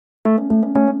This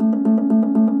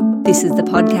is the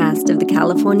podcast of the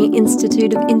California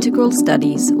Institute of Integral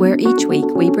Studies, where each week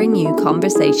we bring you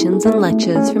conversations and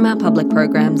lectures from our public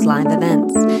program's live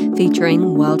events,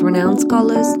 featuring world-renowned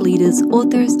scholars, leaders,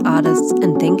 authors, artists,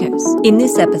 and thinkers. In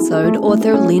this episode,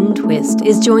 author Lynn Twist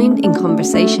is joined in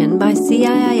conversation by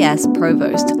CIIS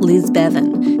Provost Liz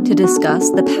Bevan to discuss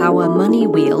the power money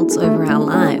wields over our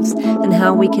lives and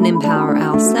how we can empower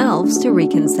ourselves to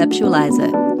reconceptualize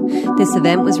it. This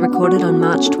event was recorded on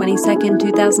March 22nd,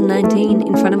 2019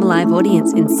 in front of a live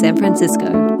audience in San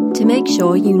Francisco. To make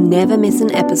sure you never miss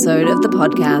an episode of the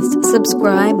podcast,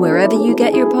 subscribe wherever you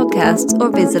get your podcasts or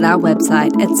visit our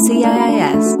website at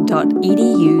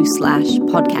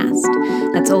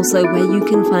ciis.edu/podcast. That's also where you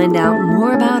can find out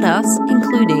more about us,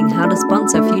 including how to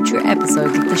sponsor future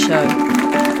episodes of the show.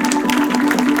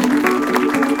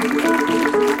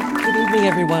 Good evening,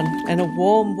 everyone, and a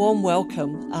warm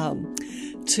welcome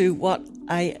to what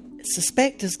I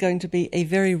suspect is going to be a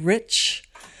very rich,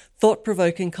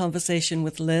 thought-provoking conversation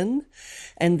with Lynn,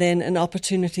 and then an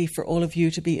opportunity for all of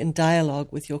you to be in dialogue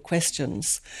with your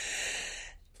questions.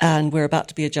 And we're about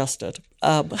to be adjusted.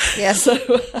 Yes,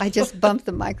 I just bumped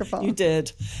the microphone. You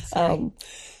did.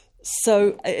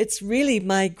 So it's really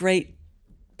my great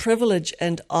privilege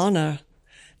and honor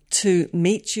to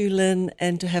meet you, Lynn,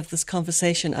 and to have this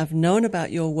conversation. I've known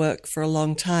about your work for a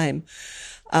long time.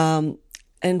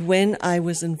 And when I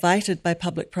was invited by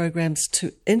public programs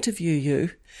to interview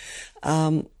you,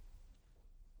 I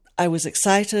was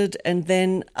excited, and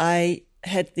then I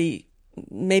had the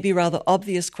maybe rather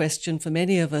obvious question for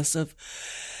many of us of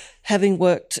having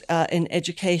worked in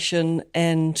education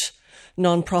and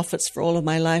nonprofits for all of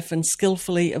my life and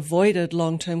skillfully avoided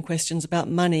long-term questions about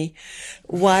money.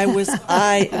 Why was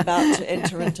I about to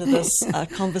enter into this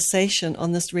conversation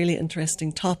on this really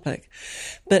interesting topic?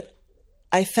 But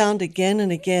I found again and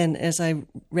again as I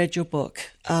read your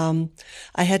book, I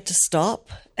had to stop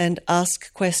and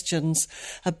ask questions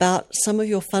about some of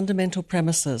your fundamental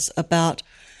premises about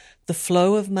the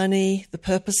flow of money, the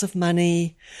purpose of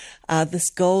money, this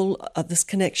goal of this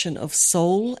connection of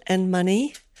soul and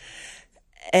money,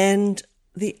 and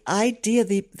the idea,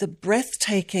 the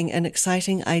breathtaking and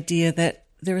exciting idea that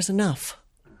there is enough.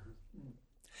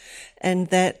 And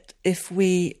that if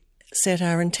we set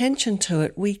our intention to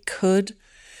it, we could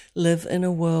live in a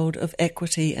world of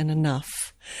equity and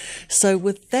enough. So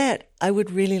with that, I would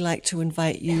really like to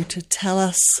invite you to tell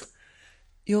us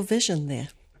your vision there.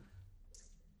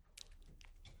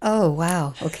 Oh,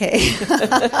 wow. Okay.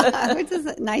 Which is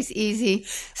a nice, easy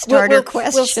starter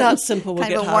question. We'll start simple. We'll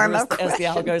kind get of a harder warm-up as the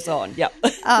hour goes on. Yep.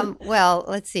 Well,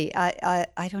 let's see.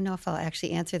 I don't know if I'll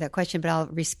actually answer that question, but I'll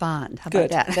respond. How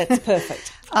Good. about that? That's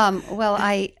perfect. Well,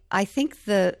 I think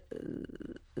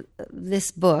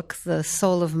this book, The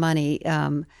Soul of Money,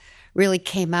 really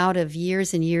came out of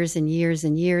years and years and years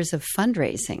and years of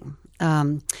fundraising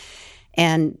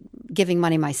and giving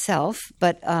money myself.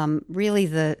 But really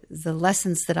the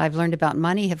lessons that I've learned about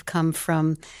money have come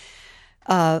from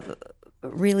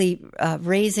really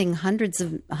raising hundreds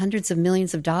of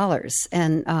millions of dollars,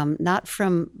 and not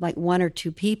from like one or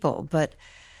two people, but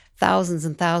thousands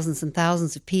and thousands and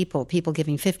thousands of people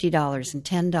giving $50 and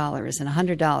 $10 and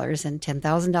 $100 and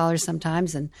 $10,000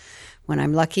 sometimes, and when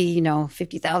I'm lucky,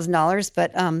 $50,000.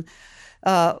 But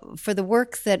for the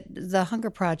work that the Hunger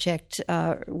Project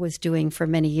was doing for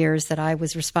many years, that I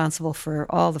was responsible for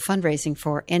all the fundraising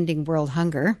for ending world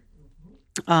hunger,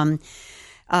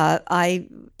 I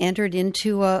entered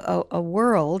into a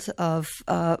world of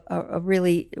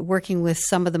really working with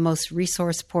some of the most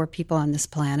resource-poor people on this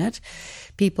planet,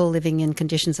 people living in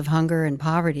conditions of hunger and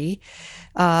poverty,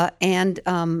 and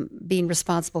being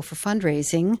responsible for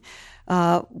fundraising,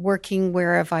 working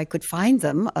wherever I could find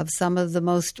them with some of the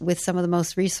most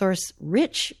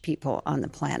resource-rich people on the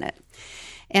planet.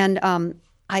 And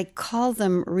I call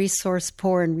them resource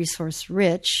poor and resource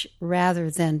rich rather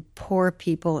than poor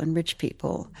people and rich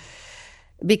people,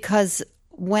 because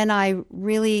when I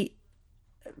really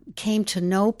came to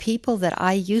know people that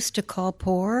I used to call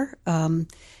poor,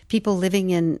 people living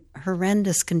in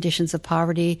horrendous conditions of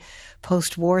poverty,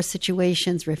 post-war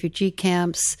situations, refugee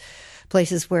camps,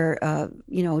 places where,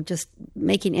 just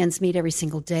making ends meet every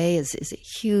single day is a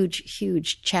huge,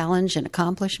 huge challenge and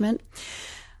accomplishment.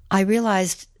 I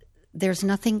realized there's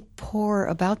nothing poor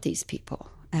about these people,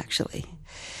 actually.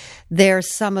 They're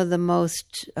some of the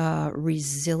most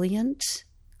resilient,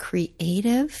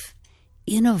 creative,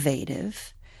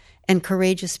 innovative, and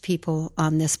courageous people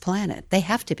on this planet. They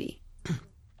have to be.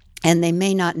 And they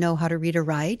may not know how to read or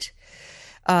write.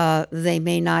 They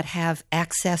may not have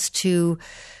access to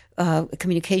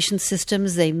communication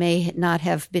systems. They may not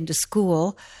have been to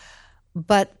school.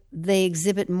 But they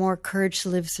exhibit more courage to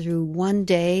live through one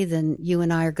day than you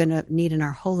and I are going to need in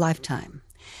our whole lifetime.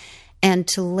 And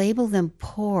to label them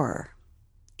poor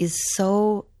is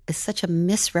such a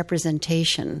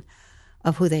misrepresentation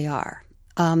of who they are.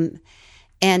 And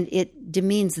it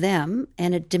demeans them,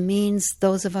 and it demeans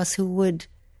those of us who would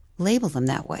label them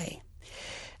that way.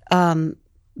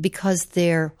 Because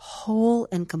they're whole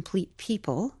and complete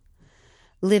people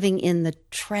living in the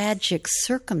tragic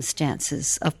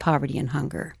circumstances of poverty and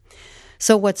hunger.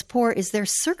 So what's poor is their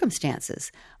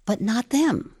circumstances, but not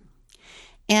them.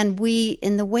 And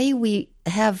in the way we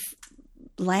have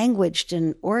languaged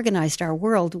and organized our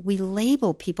world, we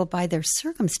label people by their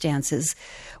circumstances.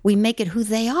 We make it who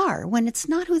they are when it's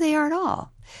not who they are at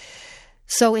all.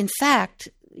 So in fact,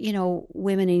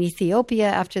 women in Ethiopia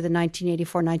after the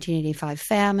 1984-1985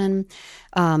 famine,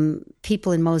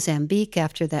 people in Mozambique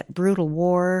after that brutal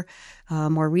war,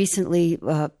 more recently,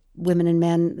 women and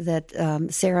men that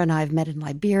Sarah and I have met in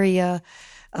Liberia,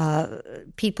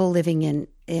 people living in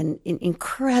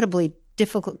incredibly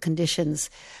difficult conditions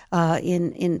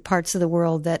in parts of the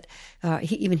world that,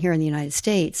 even here in the United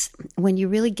States, when you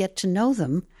really get to know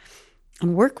them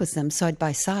and work with them side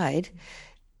by side,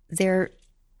 they're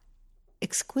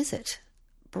exquisite,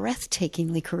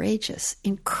 breathtakingly courageous,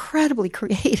 incredibly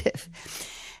creative.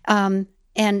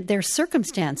 And their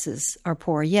circumstances are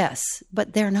poor, yes,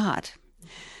 but they're not.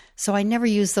 So I never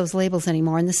use those labels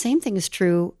anymore. And the same thing is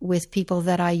true with people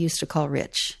that I used to call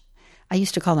rich. I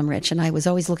used to call them rich, and I was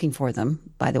always looking for them,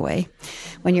 by the way.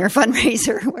 When you're a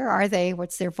fundraiser, where are they?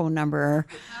 What's their phone number?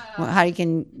 How you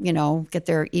can, get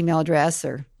their email address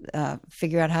or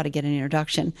figure out how to get an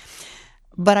introduction.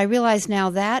 But I realize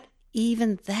now that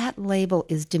even that label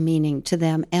is demeaning to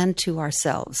them and to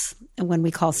ourselves when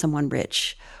we call someone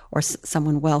rich or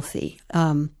someone wealthy,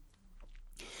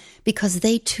 because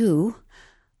they too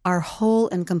are whole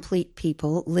and complete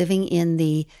people living in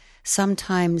the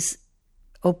sometimes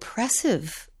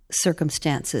oppressive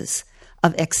circumstances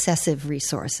of excessive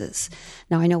resources.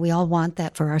 Now, I know we all want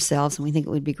that for ourselves and we think it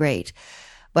would be great,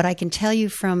 but I can tell you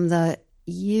from the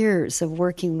years of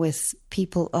working with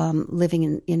people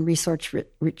living in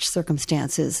resource-rich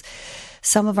circumstances,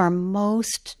 some of our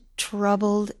most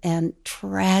troubled and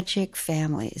tragic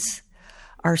families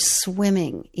are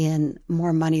swimming in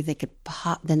more money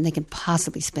than they can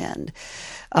possibly spend.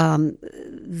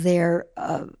 They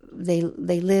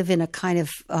live in a kind of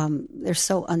they're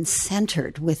so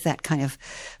uncentered with that kind of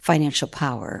financial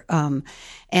power,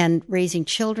 and raising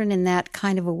children in that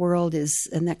kind of a world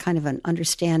and that kind of an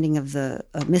understanding of a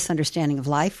misunderstanding of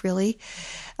life really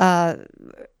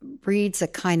breeds a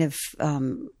kind of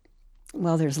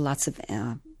there's lots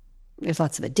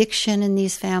of addiction in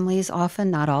these families,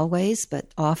 often, not always, but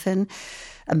often.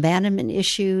 Abandonment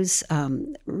issues,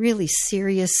 really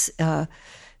serious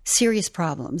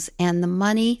problems. And the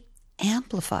money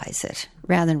amplifies it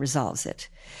rather than resolves it.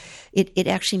 It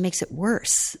actually makes it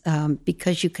worse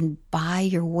because you can buy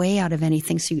your way out of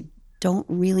anything, so you don't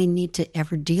really need to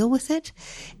ever deal with it.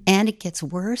 And it gets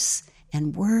worse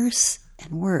and worse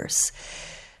and worse.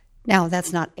 Now,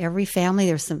 that's not every family.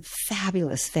 There's some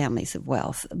fabulous families of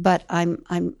wealth, but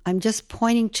I'm just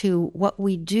pointing to what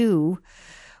we do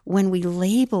when we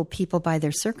label people by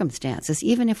their circumstances,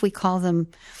 even if we call them,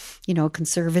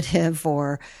 conservative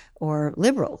or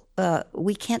liberal.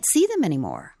 We can't see them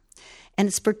anymore, and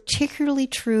it's particularly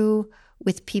true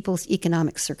with people's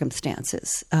economic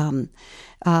circumstances, and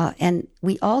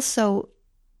we also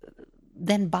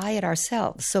then buy it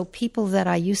ourselves. So people that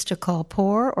I used to call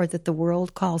poor or that the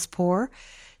world calls poor,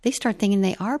 they start thinking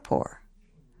they are poor,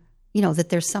 that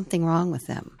there's something wrong with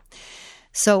them.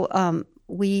 So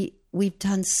we've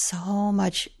done so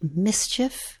much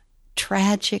mischief,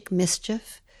 tragic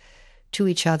mischief to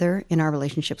each other in our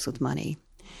relationships with money.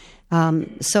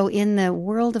 So in the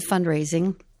world of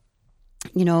fundraising,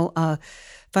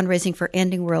 fundraising for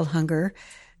ending world hunger,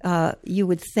 you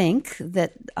would think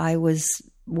that I was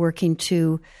working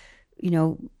to,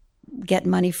 get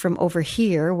money from over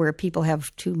here where people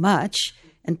have too much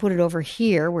and put it over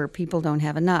here where people don't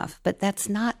have enough. But that's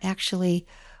not actually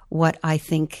what I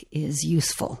think is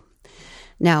useful.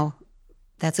 Now,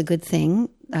 that's a good thing.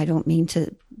 I don't mean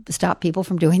to stop people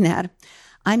from doing that.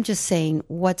 I'm just saying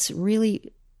what's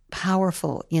really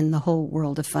powerful in the whole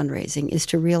world of fundraising is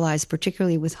to realize,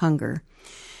 particularly with hunger,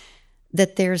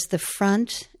 that there's the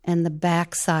front and the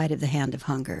back side of the hand of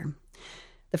hunger.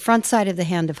 The front side of the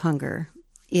hand of hunger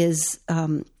is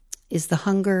the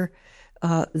hunger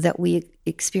that we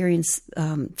experience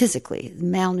physically: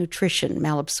 malnutrition,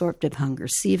 malabsorptive hunger,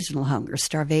 seasonal hunger,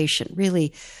 starvation,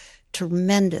 really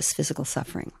tremendous physical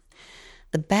suffering.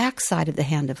 The back side of the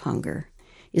hand of hunger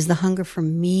is the hunger for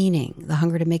meaning, the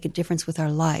hunger to make a difference with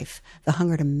our life, the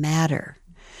hunger to matter.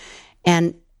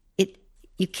 And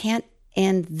you can't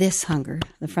end this hunger,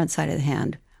 the front side of the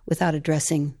hand, without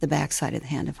addressing the back side of the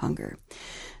hand of hunger.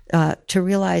 To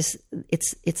realize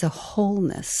it's a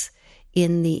wholeness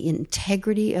in the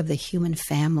integrity of the human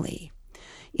family,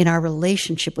 in our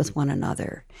relationship with one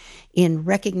another, in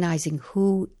recognizing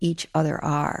who each other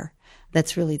are.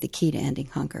 That's really the key to ending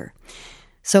hunger.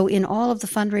 So in all of the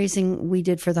fundraising we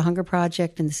did for the Hunger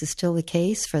Project, and this is still the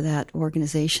case for that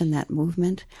organization, that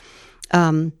movement,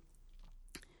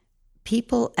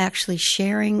 people actually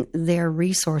sharing their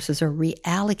resources or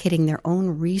reallocating their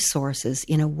own resources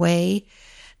in a way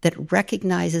that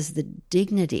recognizes the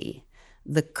dignity,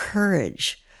 the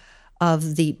courage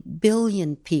of the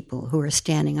billion people who are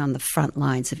standing on the front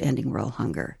lines of ending world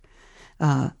hunger.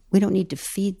 We don't need to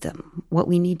feed them. What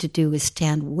we need to do is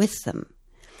stand with them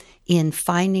in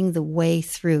finding the way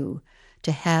through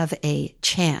to have a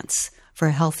chance for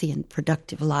a healthy and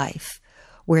productive life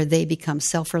where they become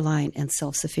self-reliant and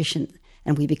self-sufficient,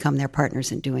 and we become their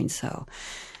partners in doing so.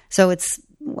 So it's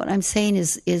what I'm saying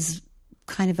is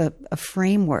kind of a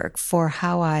framework for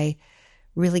how I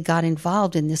really got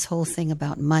involved in this whole thing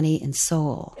about money and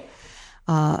soul,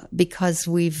 because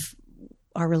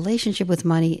our relationship with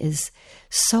money is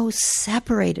so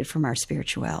separated from our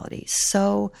spirituality,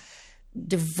 so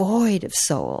devoid of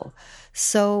soul,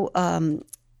 so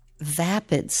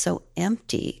vapid, so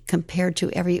empty compared to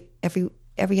every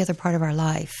other part of our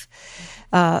life,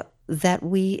 that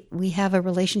we have a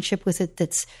relationship with it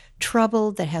that's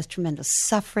troubled, that has tremendous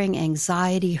suffering,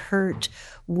 anxiety, hurt,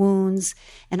 wounds,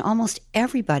 and almost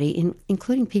everybody,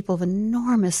 including people of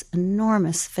enormous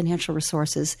financial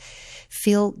resources,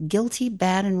 feel guilty,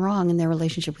 bad, and wrong in their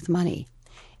relationship with money.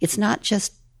 It's not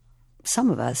just some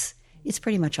of us, it's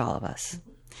pretty much all of us.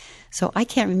 So I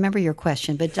can't remember your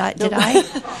question, but did I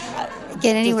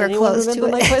get anywhere close to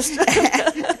it? My question?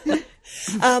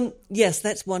 Yes,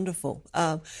 that's wonderful.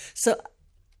 So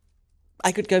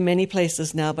I could go many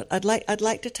places now, but I'd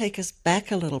like to take us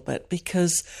back a little bit,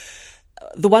 because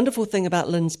the wonderful thing about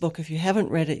Lynn's book, if you haven't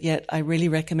read it yet, I really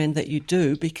recommend that you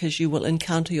do, because you will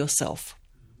encounter yourself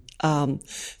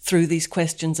through these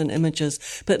questions and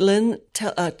images. But Lynn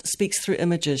speaks through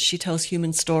images. She tells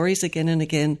human stories again and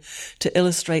again to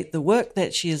illustrate the work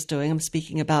that she is doing. I'm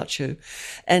speaking about you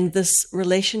and this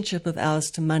relationship of ours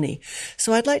to money.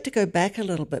 So I'd like to go back a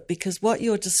little bit, because what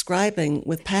you're describing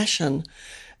with passion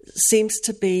seems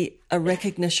to be a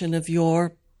recognition of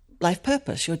your life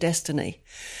purpose, your destiny.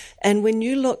 And when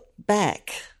you look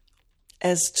back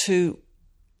as to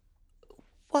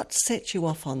what set you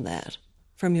off on that,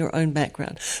 from your own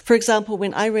background. For example,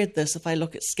 when I read this, if I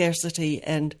look at scarcity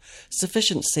and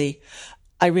sufficiency,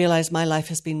 I realize my life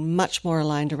has been much more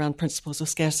aligned around alprinciples of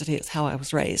scarcity. It's how I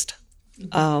was raised.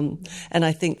 And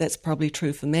I think that's probably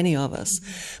true for many of us.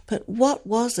 But what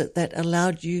was it that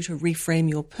allowed you to reframe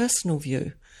your personal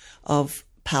view of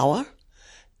power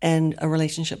and a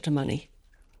relationship to money?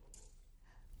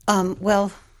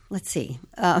 Well, let's see.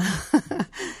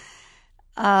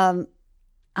 I'm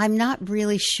not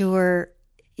really sure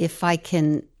if I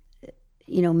can,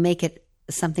 make it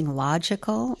something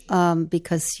logical,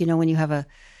 because, when you have a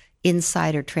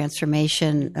insight or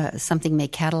transformation, something may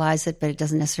catalyze it, but it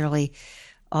doesn't necessarily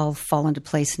all fall into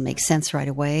place and make sense right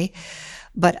away.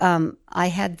 But I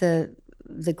had the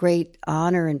great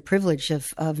honor and privilege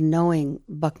of knowing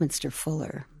Buckminster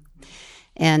Fuller.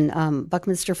 And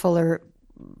Buckminster Fuller,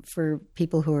 for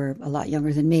people who are a lot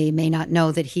younger than me, may not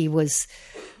know that he was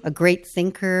a great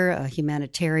thinker, a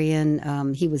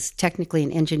humanitarian. He was technically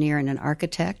an engineer and an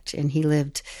architect, and he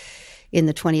lived in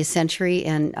the 20th century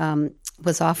and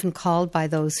was often called by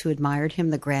those who admired him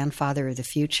the grandfather of the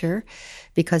future,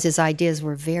 because his ideas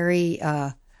were very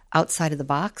outside of the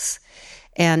box.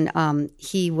 And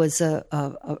he was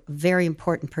a very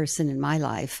important person in my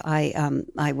life.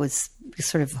 I was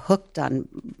sort of hooked on,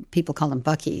 people call him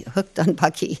Bucky, hooked on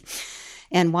Bucky,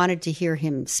 and wanted to hear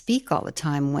him speak all the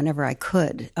time whenever I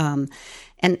could. And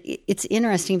it's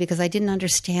interesting because I didn't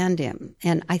understand him.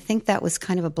 And I think that was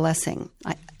kind of a blessing.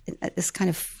 It's kind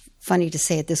of funny to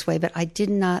say it this way, but I did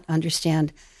not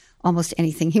understand almost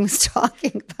anything he was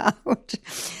talking about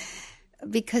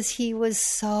because he was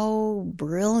so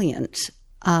brilliant.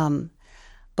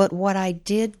 But what I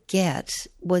did get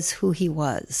was who he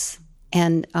was.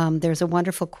 And there's a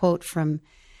wonderful quote from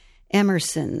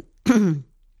Emerson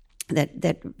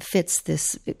that fits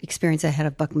this experience I had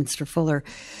of Buckminster Fuller.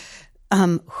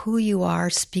 Who you are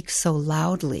speaks so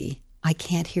loudly, I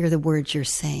can't hear the words you're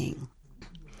saying.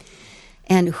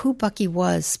 And who Bucky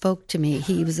was spoke to me.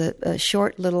 He was a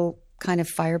short little kind of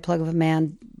fireplug of a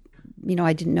man,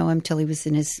 I didn't know him till he was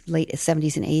in his late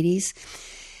 70s and 80s.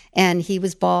 And he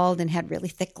was bald and had really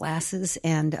thick glasses.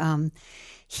 And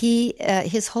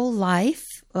his whole life,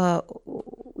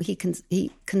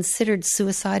 he considered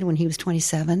suicide when he was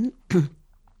 27.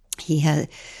 He had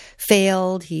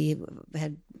failed. He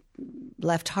had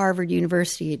left Harvard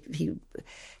University. He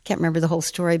can't remember the whole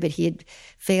story, but he had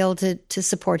failed to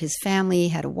support his family. He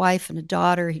had a wife and a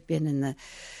daughter. He'd been in the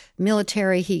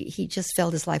military. He just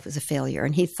felt his life was a failure.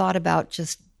 And he thought about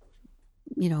just,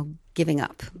 giving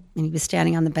up. And he was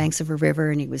standing on the banks of a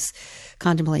river and he was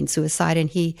contemplating suicide. And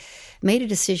he made a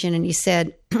decision and he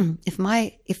said, if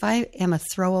I am a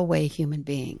throwaway human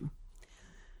being,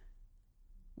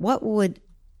 what would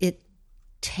it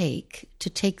take to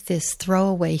take this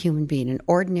throwaway human being, an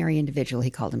ordinary individual, he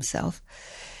called himself,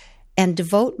 and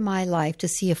devote my life to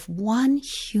see if one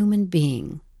human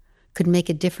being could make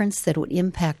a difference that would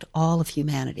impact all of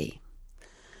humanity?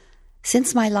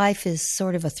 Since my life is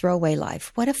sort of a throwaway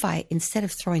life, what if I, instead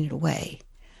of throwing it away,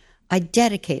 I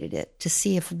dedicated it to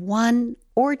see if one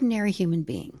ordinary human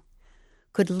being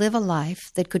could live a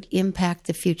life that could impact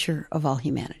the future of all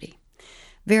humanity?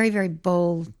 Very, very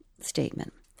bold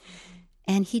statement.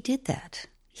 And he did that.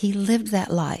 He lived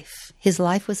that life. His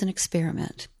life was an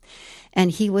experiment. And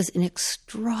he was an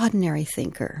extraordinary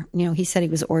thinker. He said he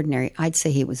was ordinary. I'd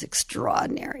say he was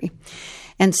extraordinary.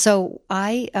 And so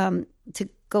to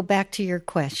go back to your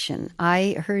question,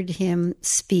 I heard him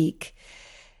speak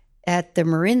at the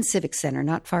Marin Civic Center,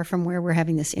 not far from where we're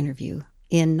having this interview,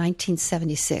 in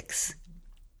 1976.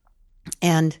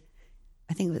 And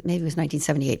I think maybe it was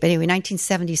 1978, but anyway,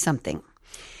 1970-something.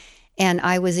 And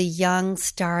I was a young,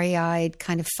 starry-eyed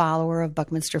kind of follower of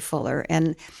Buckminster Fuller.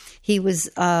 And he was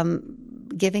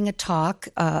giving a talk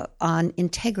on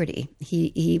integrity.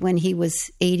 He when he was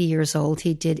 80 years old,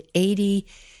 he did 80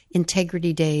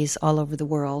 integrity days all over the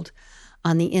world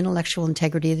on the intellectual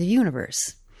integrity of the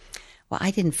universe. Well,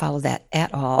 I didn't follow that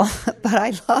at all, but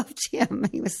I loved him.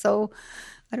 He was so,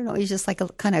 he's just like a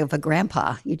kind of a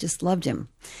grandpa. You just loved him.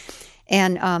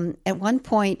 And at one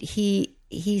point, he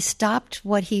stopped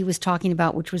what he was talking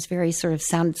about, which was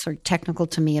sounded sort of technical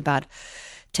to me, about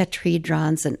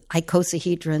tetrahedrons and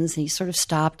icosahedrons. And he sort of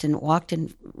stopped and walked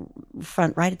in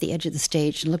front, right at the edge of the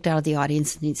stage, and looked out at the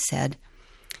audience, and he said,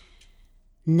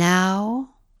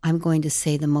 "Now I'm going to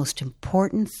say the most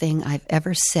important thing I've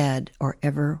ever said or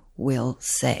ever will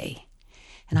say."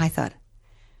 And I thought,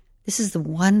 this is the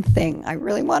one thing I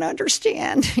really want to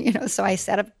understand. So I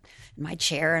sat up in my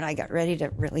chair and I got ready to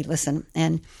really listen.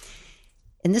 And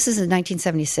this is in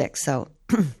 1976. So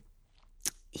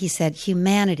he said,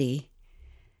 humanity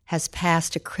has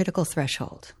passed a critical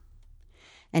threshold.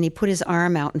 And he put his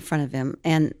arm out in front of him,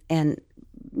 and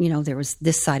there was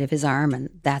this side of his arm and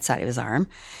that side of his arm.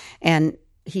 And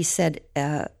he said,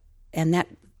 and that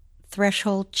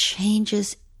threshold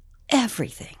changes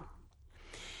everything.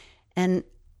 And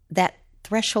that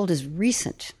threshold is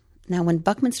recent. Now, when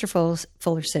Buckminster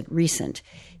Fuller said recent,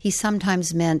 he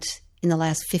sometimes meant in the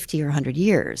last 50 or 100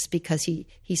 years, because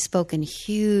he spoke in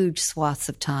huge swaths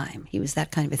of time. He was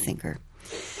that kind of a thinker.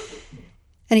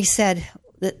 And he said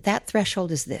that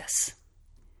threshold is this.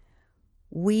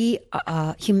 We,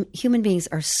 human beings,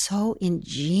 are so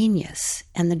ingenious,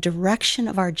 and the direction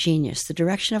of our genius, the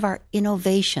direction of our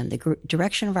innovation, the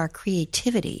direction of our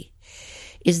creativity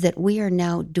is that we are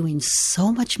now doing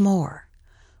so much more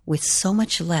with so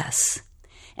much less.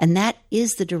 And that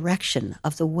is the direction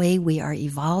of the way we are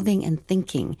evolving and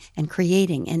thinking and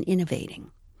creating and innovating.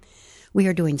 We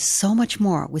are doing so much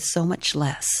more with so much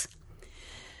less,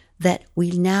 that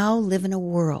we now live in a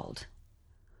world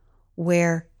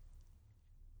where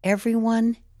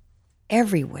everyone,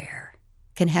 everywhere,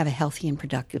 can have a healthy and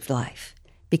productive life,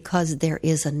 because there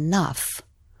is enough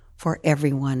for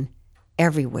everyone,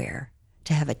 everywhere,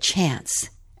 to have a chance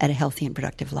at a healthy and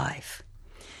productive life.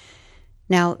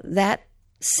 Now, that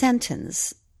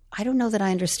sentence, I don't know that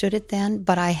I understood it then,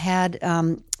 but I had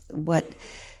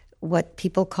what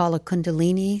people call a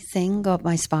kundalini thing go up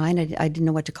my spine. I didn't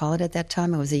know what to call it at that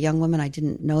time. I was a young woman. I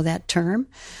didn't know that term.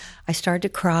 I started to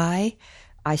cry.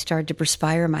 I started to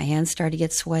perspire. My hands started to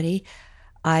get sweaty.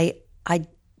 I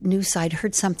knew I'd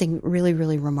heard something really,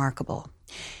 really remarkable.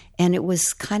 And it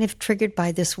was kind of triggered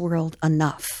by this word,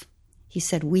 enough. He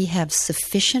said, we have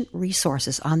sufficient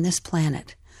resources on this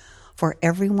planet for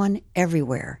everyone,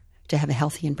 everywhere, to have a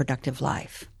healthy and productive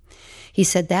life. He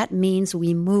said that means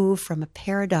we move from a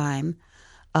paradigm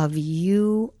of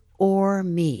you or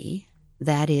me,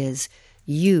 that is,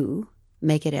 you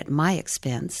make it at my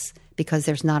expense because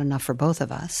there's not enough for both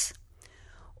of us,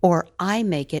 or I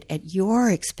make it at your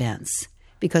expense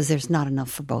because there's not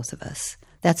enough for both of us.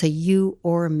 That's a you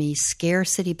or me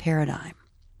scarcity paradigm.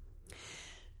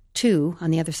 2,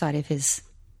 on the other side of his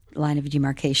line of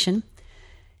demarcation,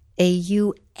 a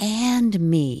you and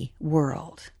me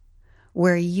world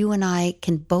where you and I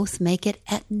can both make it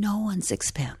at no one's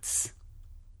expense.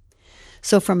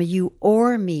 So from a you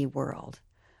or me world,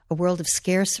 a world of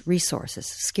scarce resources,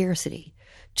 scarcity,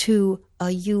 to a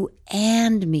you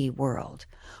and me world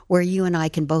where you and I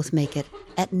can both make it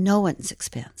at no one's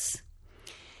expense.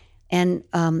 And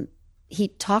he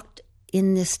talked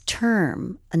in this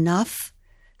term, enough,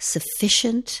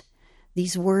 sufficient.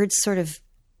 These words sort of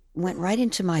went right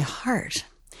into my heart.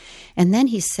 And then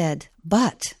he said,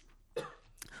 but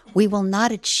we will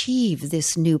not achieve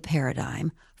this new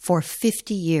paradigm for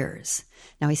 50 years.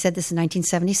 Now, he said this in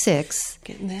 1976.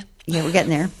 Getting there. Yeah, we're getting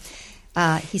there.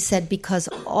 He said, because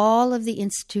all of the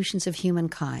institutions of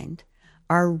humankind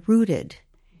are rooted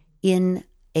in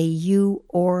a you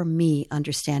or me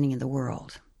understanding of the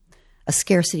world, a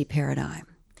scarcity paradigm.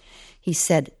 He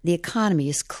said, the economy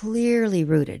is clearly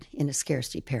rooted in a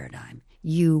scarcity paradigm,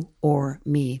 you or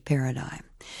me paradigm.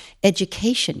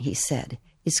 Education, he said,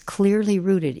 is clearly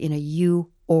rooted in a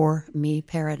you or me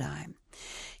paradigm.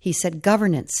 He said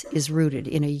governance is rooted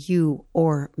in a you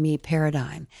or me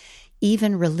paradigm.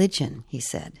 Even religion, he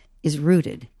said, is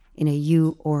rooted in a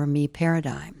you or me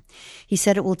paradigm. He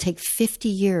said it will take 50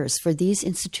 years for these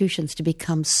institutions to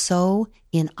become so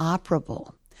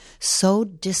inoperable, so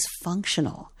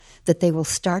dysfunctional, that they will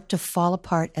start to fall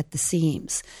apart at the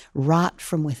seams, rot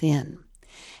from within,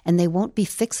 and they won't be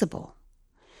fixable.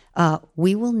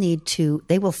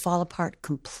 They will fall apart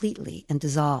completely and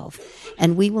dissolve,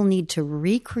 and we will need to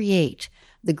recreate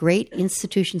the great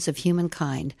institutions of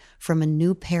humankind from a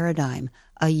new paradigm,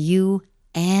 a you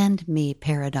and me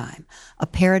paradigm, a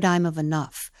paradigm of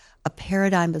enough, a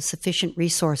paradigm of sufficient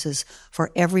resources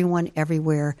for everyone,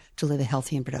 everywhere to live a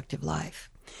healthy and productive life.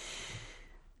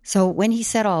 So when he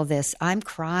said all this, I'm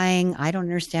crying. I don't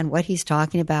understand what he's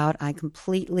talking about. I'm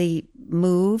completely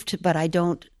moved, but I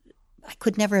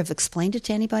could never have explained it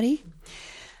to anybody.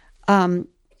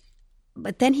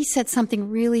 But then he said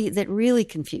something that really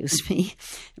confused me.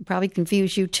 It probably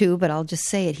confused you too, but I'll just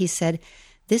say it. He said,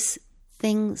 this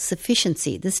thing,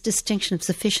 sufficiency, this distinction of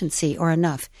sufficiency or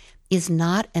enough is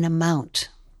not an amount.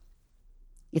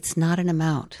 It's not an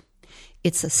amount.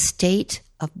 It's a state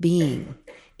of being.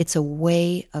 It's a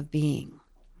way of being.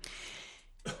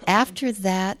 After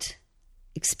that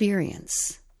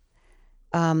experience,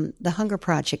 the Hunger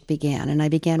Project began, and I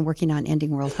began working on ending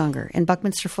world hunger. And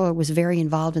Buckminster Fuller was very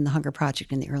involved in the Hunger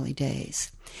Project in the early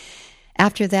days.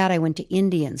 After that, I went to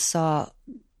India and saw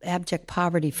abject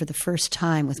poverty for the first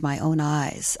time with my own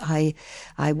eyes. I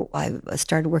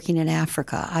started working in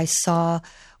Africa. I saw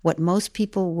what most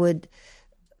people would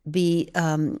be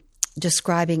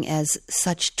describing as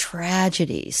such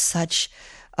tragedies, such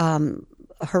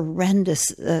horrendous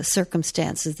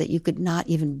circumstances that you could not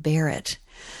even bear it.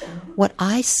 What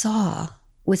I saw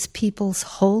was people's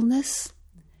wholeness,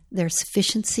 their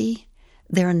sufficiency,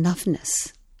 their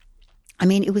enoughness. I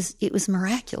mean, it was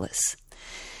miraculous.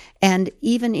 And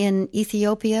even in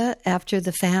Ethiopia after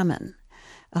the famine,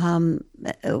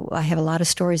 I have a lot of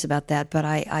stories about that, but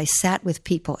I sat with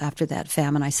people after that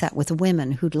famine. I sat with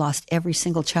women who'd lost every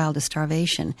single child to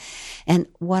starvation. And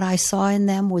what I saw in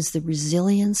them was the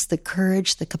resilience, the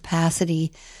courage, the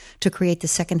capacity to create the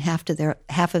second half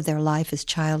of their life as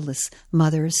childless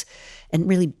mothers and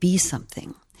really be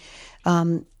something.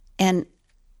 And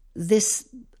this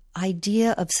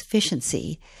idea of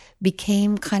sufficiency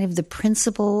became kind of the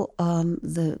principle,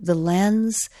 the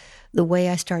lens, the way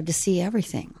I started to see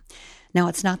everything. Now,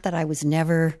 it's not that I was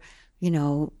never,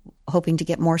 hoping to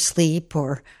get more sleep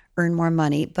or earn more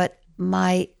money, but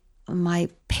my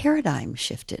paradigm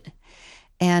shifted,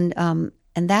 and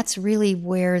that's really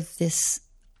where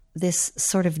this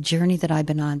sort of journey that I've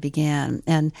been on began.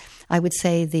 And I would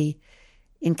say the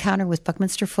encounter with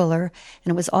Buckminster Fuller,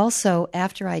 and it was also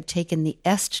after I'd taken the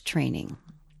EST training.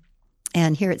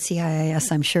 And here at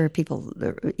CIIS, I'm sure people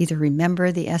either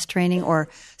remember the EST training or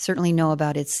certainly know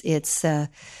about its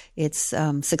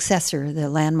successor, the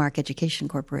Landmark Education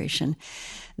Corporation.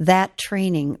 That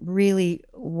training really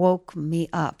woke me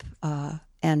up,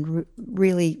 and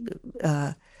really,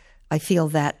 I feel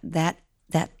that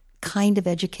kind of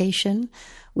education,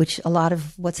 which a lot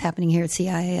of what's happening here at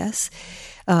CIIS,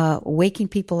 waking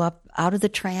people up out of the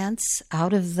trance,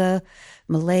 out of the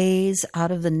malaise,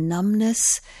 out of the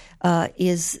numbness,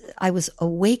 I was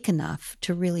awake enough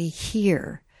to really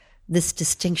hear this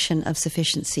distinction of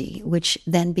sufficiency, which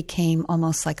then became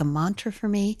almost like a mantra for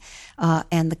me,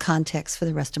 and the context for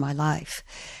the rest of my life.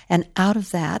 And out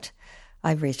of that,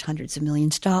 I've raised hundreds of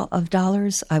millions of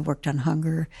dollars. I've worked on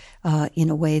hunger in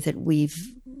a way that we've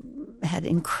had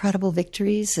incredible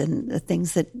victories and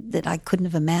things that I couldn't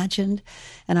have imagined.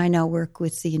 And I now work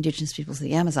with the indigenous peoples of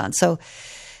the Amazon. So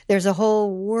there's a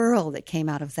whole world that came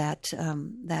out of that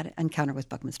encounter with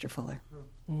Buckminster Fuller.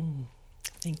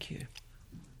 Thank you.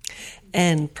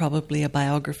 And probably a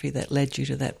biography that led you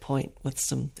to that point with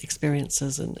some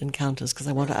experiences and encounters, because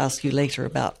I want to ask you later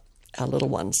about our little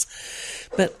ones.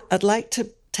 But I'd like to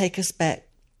take us back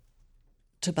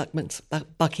to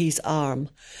Bucky's arm.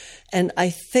 And I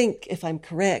think, if I'm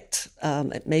correct,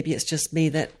 maybe it's just me,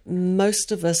 that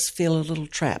most of us feel a little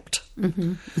trapped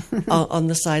on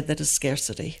the side that is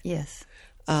scarcity. Yes.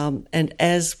 And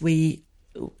as we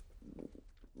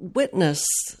witness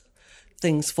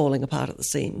things falling apart at the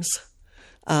seams,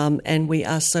 and we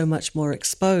are so much more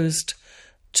exposed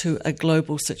to a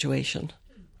global situation,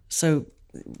 so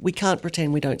we can't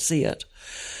pretend we don't see it.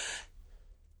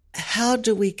 How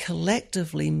do we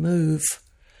collectively move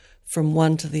from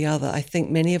one to the other? I think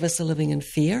many of us are living in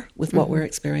fear with what we're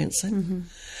experiencing.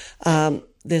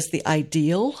 There's the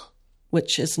ideal,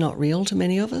 which is not real to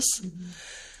many of us.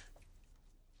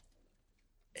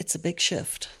 It's a big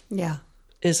shift. Yeah.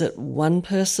 Is it one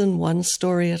person, one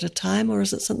story at a time, or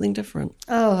is it something different?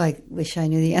 Oh, I wish I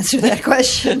knew the answer to that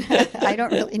question. I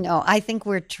don't really know. I think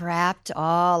we're trapped,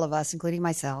 all of us, including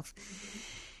myself,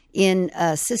 in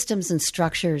systems and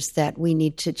structures that we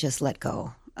need to just let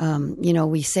go.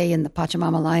 We say in the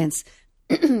Pachamama Alliance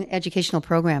educational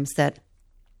programs that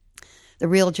the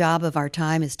real job of our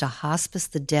time is to hospice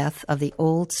the death of the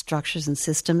old structures and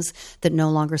systems that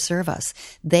no longer serve us.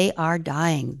 They are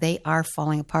dying. They are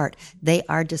falling apart. They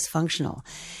are dysfunctional.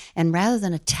 And rather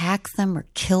than attack them or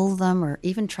kill them or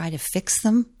even try to fix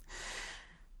them,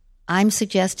 I'm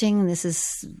suggesting, this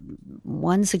is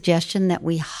one suggestion, that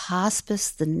we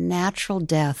hospice the natural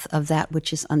death of that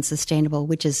which is unsustainable,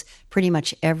 which is pretty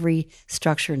much every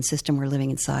structure and system we're living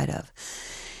inside of.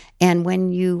 And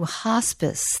when you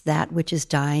hospice that which is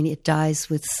dying, it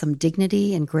dies with some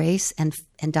dignity and grace and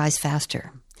dies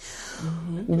faster.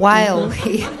 While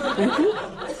we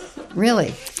really,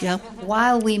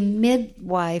 while we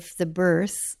midwife the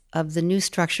birth of the new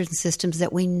structures and systems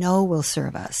that we know will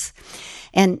serve us.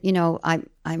 And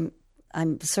I'm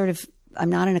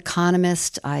not an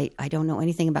economist. I don't know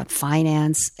anything about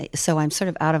finance, so I'm sort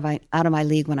of out of my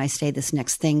league when I say this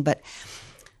next thing. But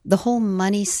the whole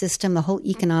money system, the whole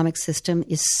economic system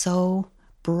is so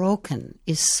broken,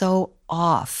 is so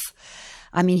off.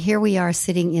 I mean, here we are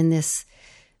sitting in this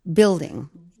building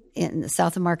in the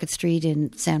south of Market Street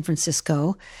in San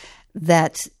Francisco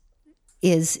that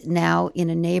is now in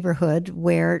a neighborhood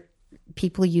where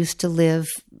people used to live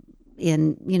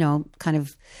in, kind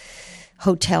of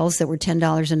hotels that were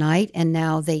 $10 a night, and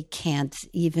now they can't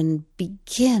even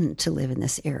begin to live in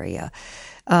this area.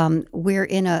 We're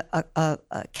in a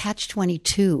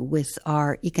catch-22 with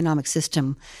our economic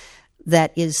system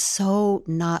that is so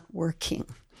not working.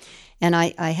 And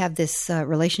I have this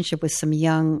relationship with some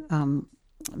young,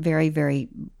 very, very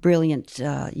brilliant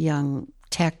young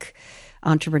tech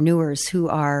entrepreneurs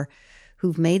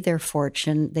who've made their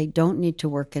fortune. They don't need to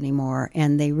work anymore,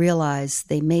 and they realize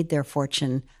they made their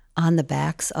fortune on the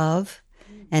backs of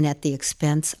and at the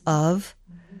expense of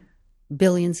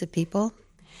billions of people.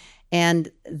 And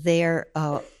they're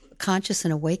conscious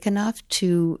and awake enough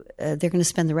to, they're going to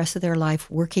spend the rest of their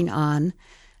life working on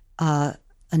a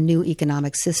new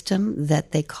economic system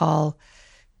that they call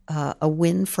a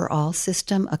win for all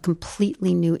system, a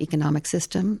completely new economic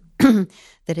system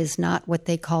that is not what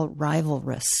they call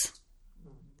rivalrous,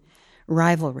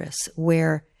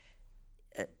 where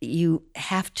you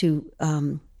have to,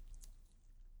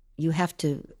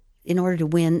 in order to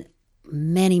win,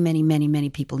 many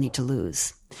people need to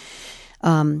lose.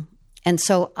 And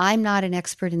so I'm not an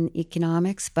expert in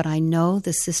economics, but I know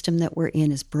the system that we're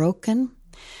in is broken,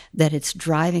 that it's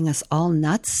driving us all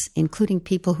nuts, including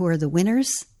people who are the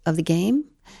winners of the game.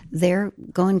 They're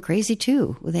going crazy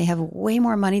too. They have way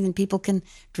more money than people can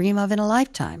dream of in a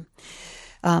lifetime.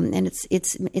 And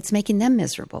it's making them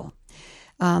miserable.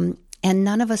 And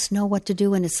none of us know what to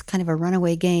do, and it's kind of a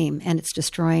runaway game, and it's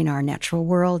destroying our natural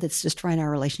world. It's destroying our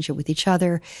relationship with each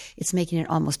other. It's making it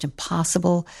almost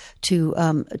impossible to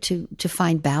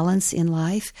find balance in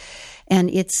life.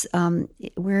 And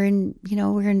we're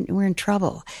in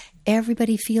trouble.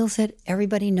 Everybody feels it.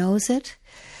 Everybody knows it.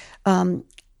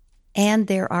 And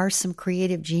there are some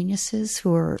creative geniuses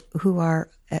who are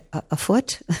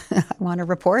afoot. I want to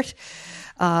report,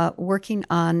 working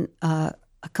on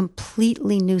a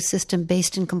completely new system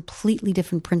based in completely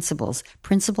different principles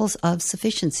of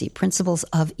sufficiency, principles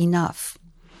of enough.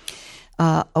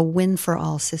 a win for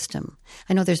all system.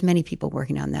 I know there's many people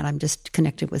working on that. I'm just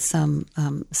connected with some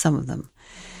of them.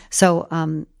 So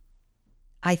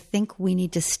I think we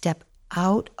need to step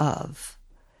out of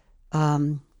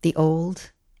the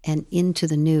old and into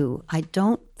the new. I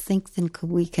don't think that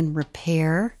we can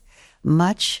repair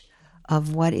much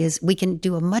of what is. We can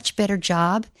do a much better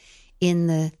job in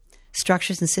the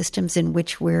structures and systems in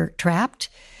which we're trapped.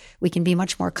 We can be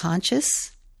much more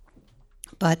conscious,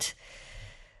 but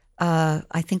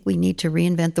I think we need to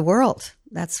reinvent the world.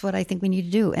 That's what I think we need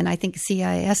to do. And I think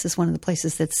CIIS is one of the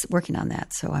places that's working on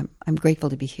that. So I'm grateful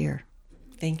to be here.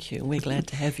 Thank you. We're glad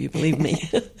to have you, believe me.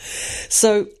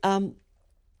 So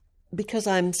because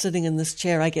I'm sitting in this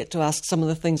chair, I get to ask some of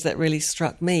the things that really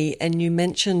struck me. And you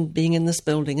mentioned being in this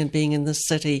building and being in this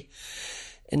city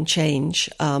and change.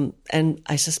 And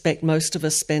I suspect most of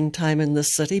us spend time in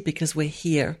this city because we're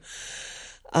here.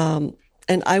 And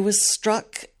I was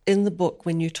struck in the book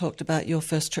when you talked about your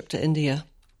first trip to India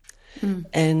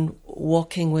and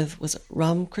walking with, was it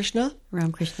Ramakrishna?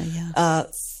 Ramakrishna, yeah.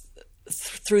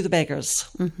 Through the beggars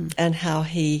and how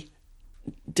he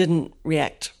didn't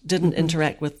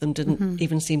interact with them, didn't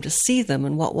even seem to see them,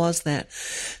 and what was that?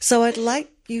 So I'd like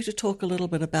you to talk a little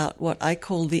bit about what I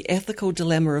call the ethical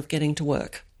dilemma of getting to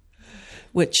work,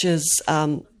 which is,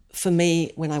 for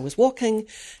me, when I was walking,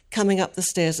 coming up the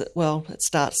stairs, it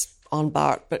starts on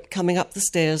BART, but coming up the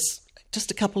stairs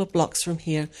just a couple of blocks from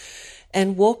here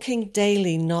and walking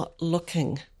daily not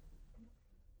looking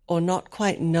or not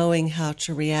quite knowing how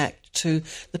to react to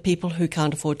the people who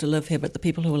can't afford to live here, but the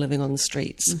people who are living on the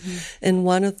streets in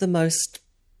one of the most,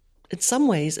 in some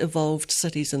ways, evolved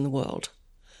cities in the world.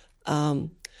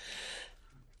 And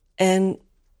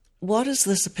what is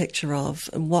this a picture of?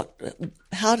 And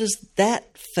how does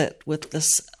that fit with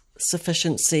this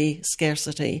sufficiency,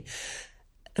 scarcity?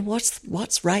 And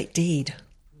what's right deed?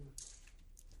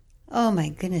 Oh my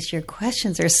goodness, your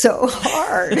questions are so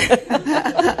hard.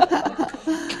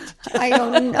 I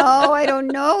don't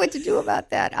know what to do about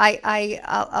that.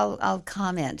 I'll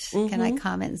comment. Can I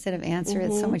comment instead of answer?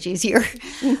 It's so much easier.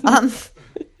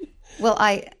 Well,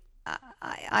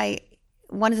 I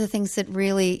one of the things that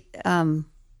really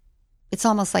it's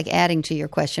almost like adding to your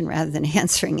question rather than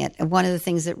answering it. And one of the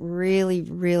things that really,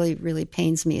 really, really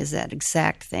pains me is that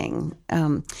exact thing.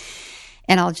 And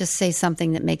I'll just say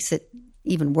something that makes it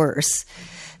even worse,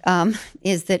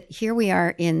 is that here we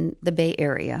are in the Bay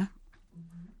Area.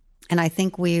 And I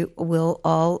think we will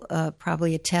all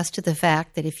probably attest to the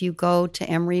fact that if you go to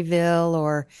Emeryville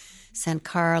or San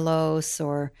Carlos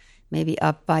or maybe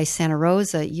up by Santa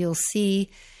Rosa, you'll see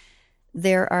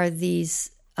there are these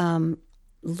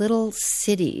little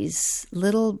cities,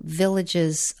 little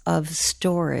villages of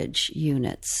storage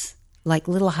units, like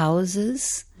little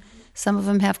houses. Some of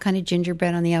them have kind of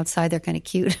gingerbread on the outside. They're kind of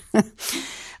cute.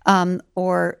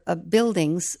 Or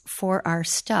buildings for our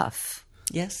stuff.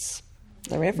 Yes,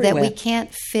 they're everywhere. That we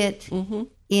can't fit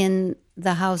in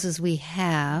the houses we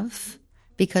have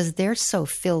because they're so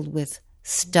filled with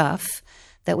stuff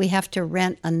that we have to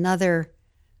rent another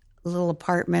little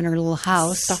apartment or little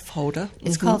house. Stuff holder.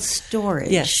 It's called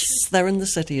storage. Yes, they're in the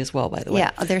city as well, by the way.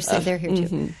 Yeah, they're here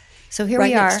too. So here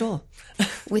right we are next door.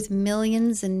 with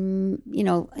millions and,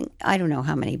 I don't know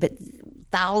how many, but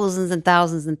thousands and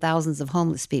thousands and thousands of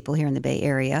homeless people here in the Bay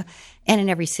Area and in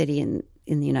every city in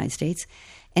the United States.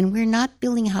 And we're not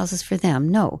building houses for them.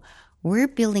 No, we're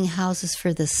building houses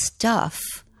for the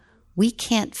stuff we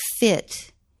can't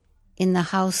fit in the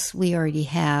house we already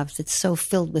have that's so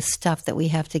filled with stuff that we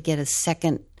have to get a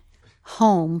second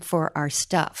home for our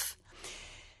stuff.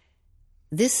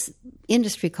 This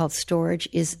industry called storage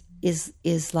is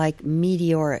like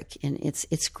meteoric, and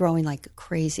it's growing like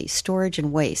crazy. Storage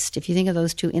and waste. If you think of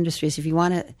those two industries, if you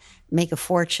want to make a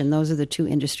fortune, those are the two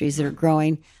industries that are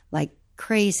growing like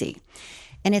crazy.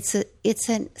 And it's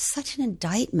such an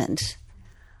indictment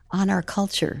on our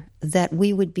culture that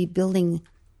we would be building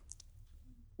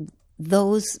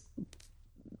those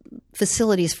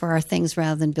facilities for our things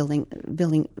rather than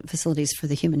building facilities for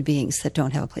the human beings that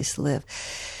don't have a place to live.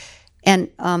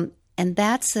 And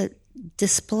that's a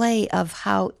display of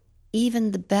how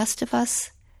even the best of us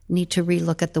need to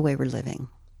relook at the way we're living.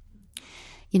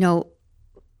 We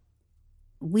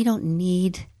don't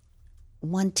need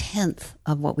 1/10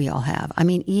 of what we all have. I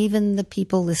mean, even the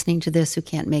people listening to this who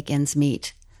can't make ends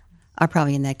meet are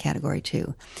probably in that category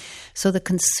too. So the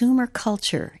consumer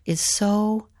culture is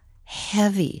so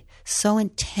heavy, so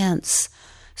intense,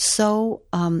 so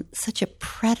such a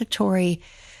predatory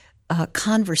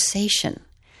conversation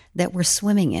that we're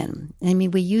swimming in. I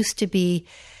mean, we used to be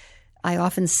I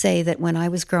often say that when I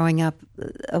was growing up,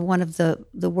 one of the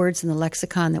words in the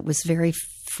lexicon that was very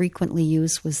frequently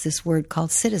used was this word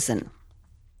called citizen.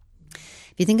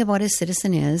 If you think of what a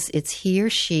citizen is, it's he or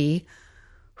she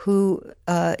who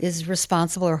is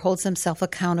responsible or holds himself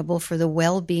accountable for the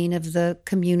well-being of the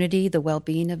community, the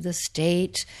well-being of the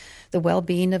state, the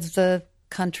well-being of the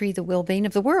country, the well-being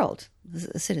of the world,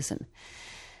 a citizen.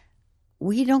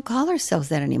 We don't call ourselves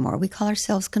that anymore. We call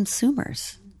ourselves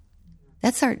consumers.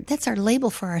 That's our label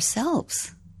for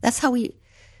ourselves. That's how we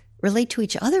relate to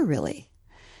each other, really.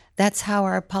 That's how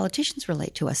our politicians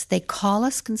relate to us. They call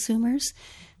us consumers.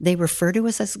 They refer to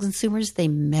us as consumers. They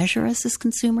measure us as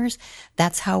consumers.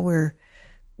 That's how we're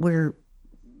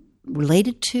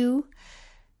related to.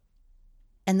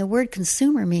 And the word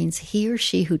consumer means he or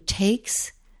she who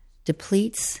takes,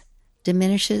 depletes,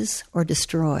 diminishes, or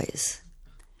destroys.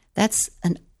 That's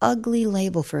an ugly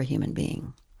label for a human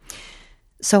being.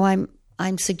 So I'm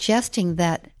suggesting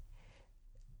that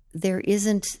there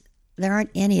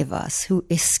aren't any of us who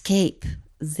escape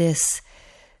this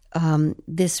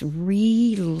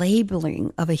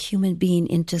relabeling of a human being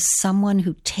into someone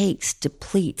who takes,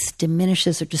 depletes,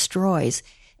 diminishes, or destroys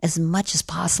as much as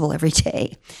possible every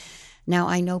day. Now,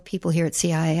 I know people here at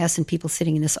CIIS and people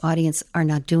sitting in this audience are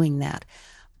not doing that,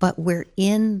 but we're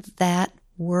in that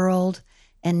world,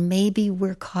 and maybe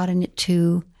we're caught in it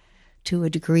to a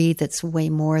degree that's way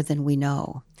more than we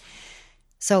know.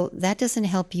 So that doesn't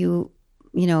help you,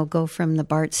 go from the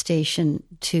BART station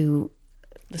to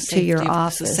your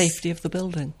office. The safety of the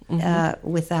building.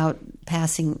 Without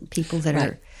passing people that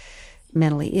are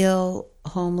mentally ill,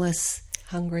 homeless,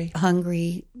 hungry,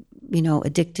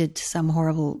 addicted to some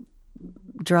horrible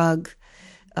drug.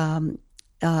 My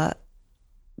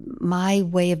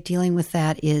way of dealing with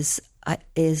that is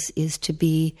to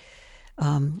be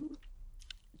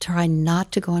try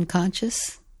not to go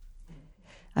unconscious.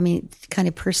 I mean, kind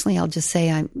of personally, I'll just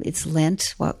say it's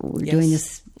Lent. We're doing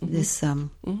this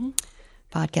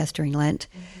podcast during Lent.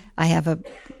 I'm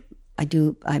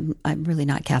really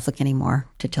not Catholic anymore,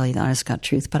 to tell you the honest God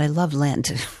truth, but I love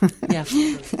Lent. Yeah.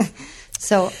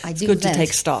 So I do. It's good Lent. To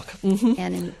take stock.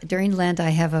 And during Lent,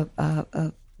 I have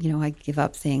I give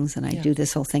up things and I do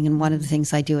this whole thing. And one of the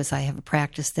things I do is I have a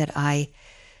practice that I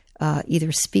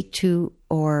either speak to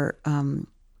or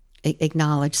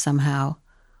acknowledge somehow,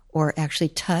 or actually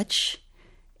touch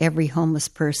every homeless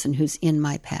person who's in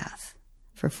my path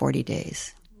for 40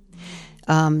 days.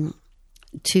 To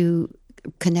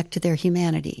connect to their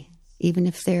humanity, even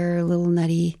if they're a little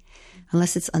nutty,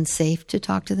 unless it's unsafe to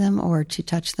talk to them or to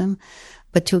touch them,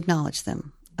 but to acknowledge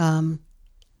them.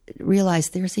 Realize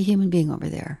there's a human being over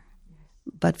there,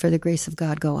 but for the grace of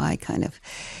God go I, kind of.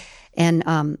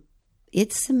 And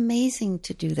it's amazing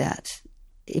to do that.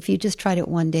 If you just tried it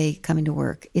one day coming to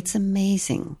work, it's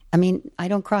amazing. I mean, I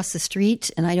don't cross the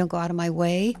street and I don't go out of my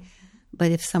way,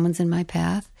 but if someone's in my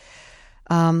path,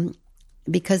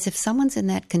 because if someone's in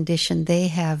that condition, they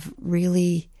have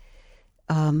really,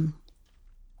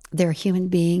 they're a human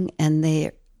being and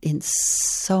they're in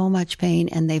so much pain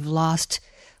and they've lost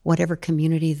whatever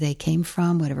community they came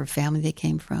from, whatever family they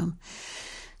came from.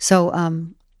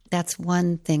 So that's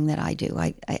one thing that I do.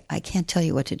 I can't tell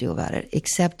you what to do about it,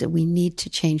 except that we need to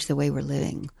change the way we're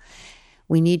living.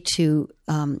 We need to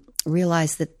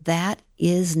realize that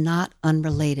is not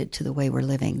unrelated to the way we're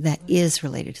living. That is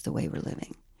related to the way we're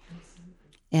living.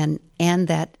 And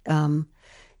that,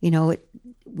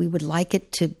 we would like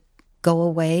it to go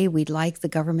away. We'd like the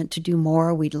government to do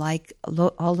more. We'd like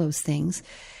all those things.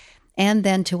 And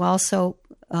then to also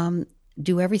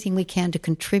do everything we can to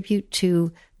contribute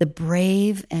to the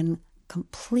brave and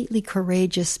completely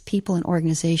courageous people and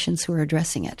organizations who are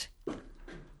addressing it.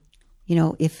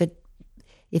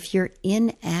 If you're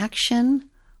in action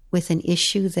with an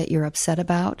issue that you're upset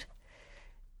about,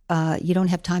 you don't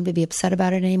have time to be upset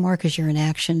about it anymore because you're in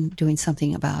action doing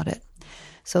something about it.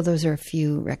 So those are a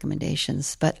few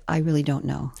recommendations, but I really don't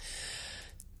know.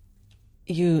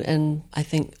 You and I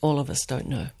think all of us don't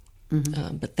know.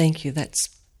 Mm-hmm. But thank you. That's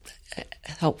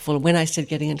helpful. When I said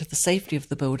getting into the safety of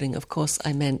the building, of course,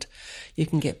 I meant you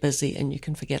can get busy and you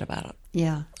can forget about it.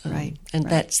 Yeah, right. And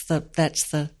right.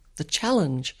 that's the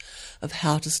challenge of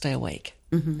how to stay awake,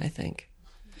 I think.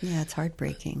 Yeah, it's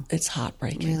heartbreaking. It's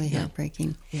heartbreaking. Really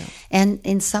heartbreaking. Yeah. And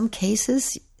in some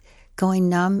cases, going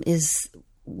numb is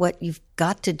what you've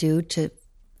got to do to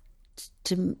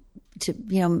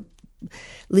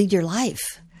lead your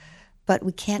life. But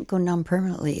we can't go numb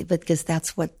permanently because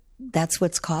that's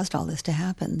what's caused all this to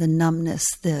happen. The numbness,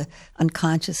 the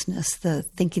unconsciousness, the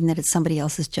thinking that it's somebody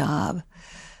else's job,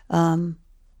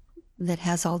 that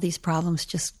has all these problems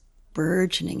just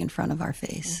burgeoning in front of our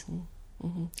face. Mm-hmm.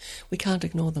 Mm-hmm. We can't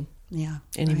ignore them.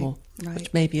 anymore, right.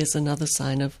 which maybe is another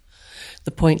sign of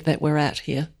the point that we're at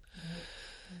here.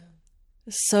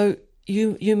 So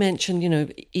you mentioned,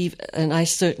 and I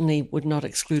certainly would not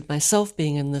exclude myself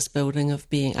being in this building of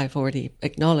being, I've already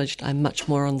acknowledged, I'm much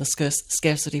more on the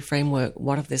scarcity framework.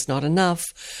 What if there's not enough?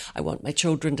 I want my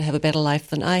children to have a better life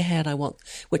than I had.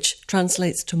 Which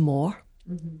translates to more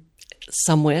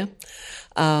somewhere.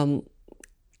 I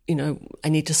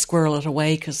need to squirrel it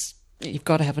away because you've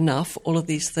got to have enough, all of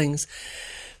these things.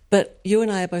 But you and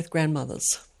I are both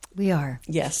grandmothers. We are.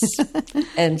 Yes.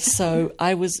 And so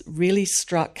I was really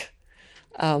struck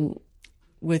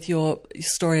with your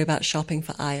story about shopping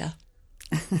for Aya.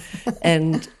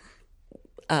 And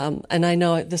I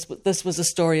know this was a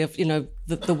story of,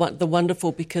 the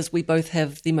wonderful, because we both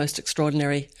have the most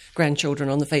extraordinary grandchildren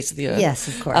on the face of the earth. Yes,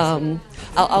 of course.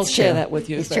 I'll share that with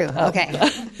you. It's true. Okay.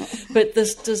 But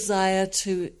this desire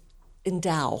to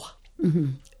endow,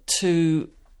 to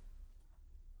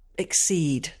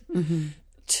exceed,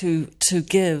 to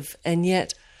give, and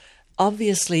yet,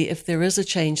 obviously, if there is a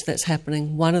change that's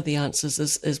happening, one of the answers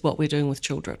is what we're doing with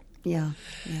children. Yeah.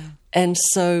 And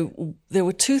so there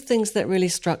were two things that really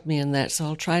struck me in that, so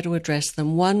I'll try to address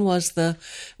them. One was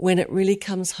when it really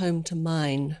comes home to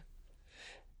mine,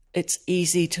 it's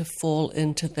easy to fall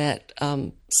into that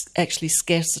actually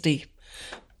scarcity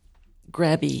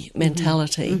grabby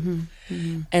mentality.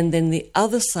 And then the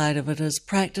other side of it is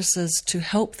practices to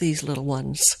help these little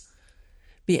ones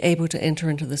be able to enter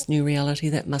into this new reality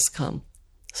that must come.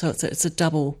 So it's a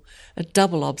double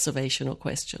observational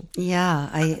question. Yeah,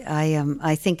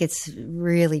 I think it's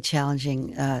really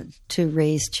challenging to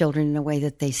raise children in a way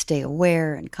that they stay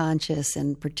aware and conscious,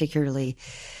 and particularly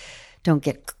don't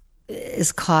get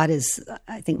as caught as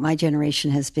I think my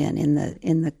generation has been in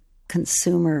the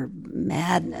consumer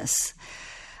madness.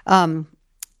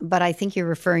 But I think you're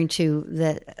referring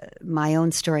to my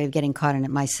own story of getting caught in it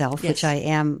myself, yes. which I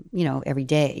am, every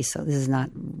day. So this is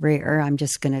not rare. I'm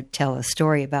just going to tell a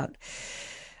story about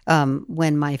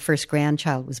when my first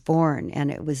grandchild was born,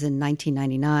 and it was in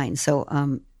 1999.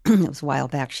 So it was a while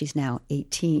back. She's now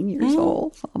 18 years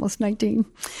old, almost 19.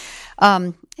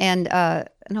 No,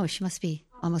 she must be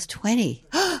almost 20.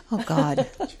 Oh, God.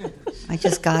 I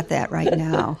just got that right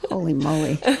now. Holy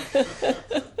moly.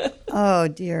 Oh,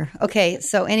 dear. Okay,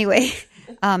 so anyway,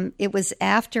 it was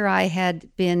after I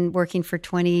had been working for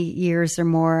 20 years or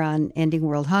more on ending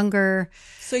world hunger.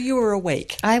 So you were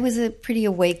awake. I was a pretty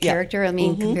awake character. I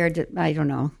mean, compared to, I don't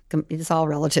know, it's all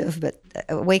relative, but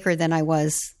awaker than I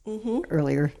was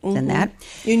earlier than that.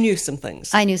 You knew some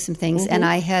things. I knew some things, and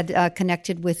I had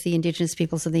connected with the indigenous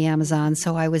peoples of the Amazon,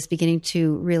 so I was beginning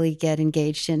to really get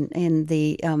engaged in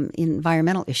the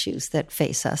environmental issues that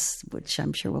face us, which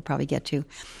I'm sure we'll probably get to.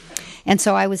 And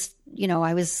so I was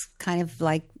kind of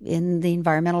like in the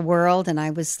environmental world, and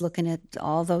I was looking at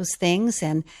all those things,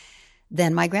 and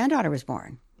then my granddaughter was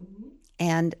born.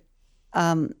 And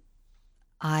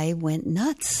I went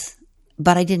nuts,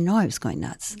 but I didn't know I was going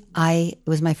nuts. It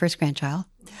was my first grandchild,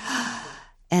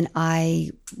 and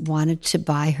I wanted to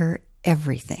buy her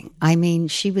everything. I mean,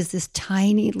 she was this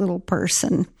tiny little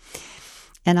person,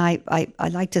 and I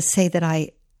like to say that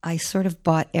I sort of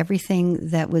bought everything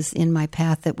that was in my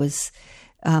path that was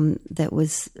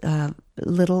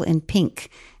little and pink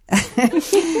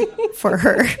for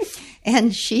her.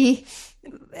 And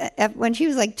when she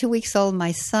was like 2 weeks old,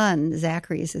 my son,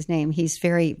 Zachary is his name, he's a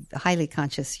very highly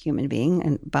conscious human being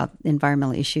and about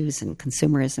environmental issues and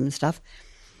consumerism and stuff.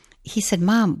 He said,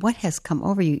 "Mom, what has come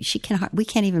over you? We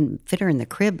can't even fit her in the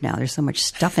crib now. There's so much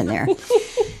stuff in there.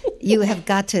 You have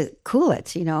got to cool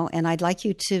it, and I'd like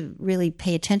you to really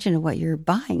pay attention to what you're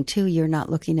buying too. You're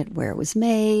not looking at where it was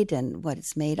made and what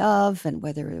it's made of and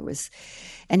whether it was,"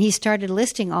 and he started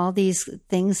listing all these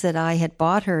things that I had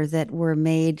bought her that were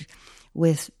made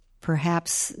with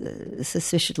perhaps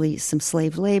suspiciously some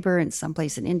slave labor in some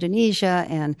place in Indonesia,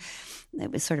 and it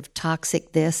was sort of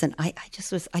toxic this, and I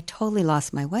totally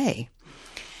lost my way.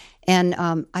 And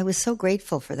I was so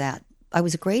grateful for that. I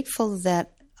was grateful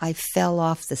that I fell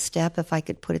off the step, if I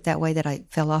could put it that way, that I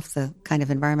fell off the kind of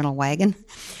environmental wagon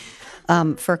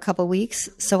for a couple of weeks,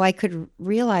 so I could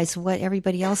realize what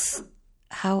everybody else,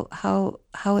 how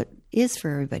it is for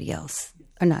everybody else,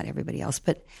 or not everybody else,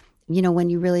 but when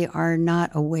you really are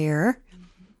not aware,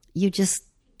 you just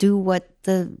do what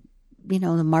the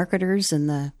marketers and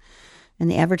the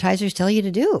advertisers tell you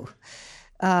to do.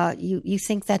 You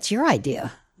think that's your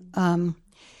idea. And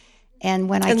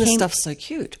this stuff's so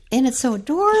cute, and it's so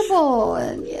adorable,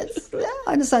 and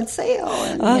it's on sale,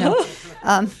 and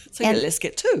so let's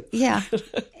get two. Yeah,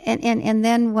 and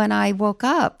then when I woke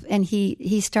up, and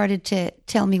he started to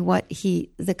tell me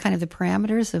the kind of the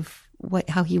parameters of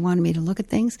how he wanted me to look at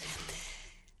things.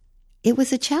 It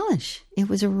was a challenge. It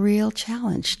was a real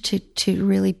challenge to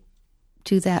really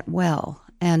do that well.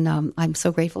 And I'm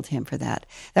so grateful to him for that.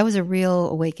 That was a real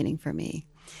awakening for me.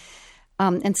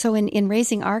 And so in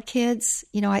raising our kids,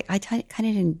 I kind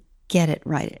of didn't get it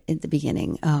right at the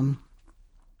beginning,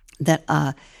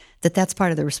 that's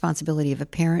part of the responsibility of a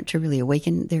parent to really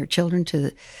awaken their children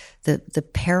to the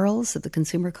perils of the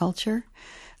consumer culture.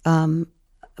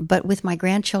 But with my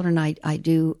grandchildren, I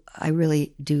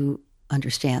really do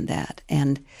understand that.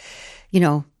 And,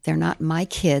 they're not my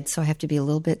kids, so I have to be a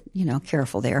little bit,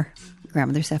 careful there.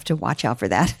 Grandmothers have to watch out for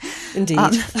that. Indeed.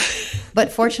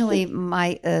 But fortunately,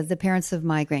 the parents of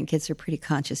my grandkids are pretty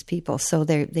conscious people, so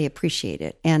they appreciate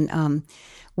it. And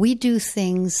we do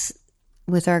things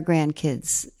with our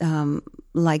grandkids,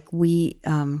 like we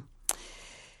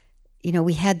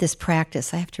had this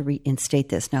practice. I have to reinstate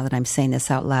this now that I'm saying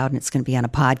this out loud, and it's going to be on a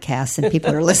podcast, and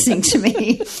people are listening to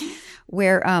me.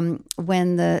 Where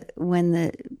when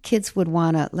the kids would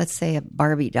want let's say a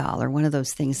Barbie doll or one of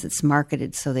those things that's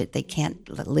marketed so that they can't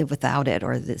live without it,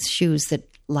 or the shoes that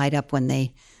light up when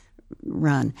they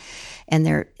run,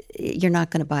 and you're not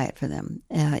going to buy it for them.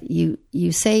 You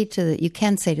can say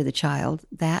to the child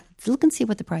that, look and see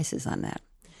what the price is on that,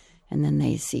 and then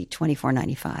they see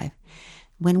 $24.95.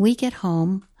 When we get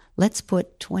home, let's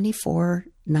put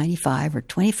 $24.95 or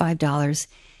 $25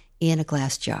 in a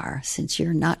glass jar, since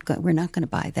we're not going to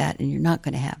buy that, and you're not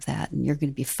going to have that, and you're going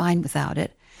to be fine without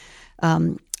it.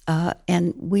 And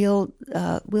we'll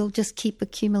just keep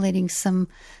accumulating some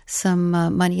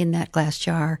money in that glass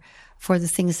jar for the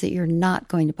things that you're not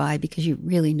going to buy because you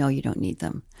really know you don't need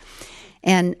them.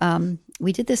 And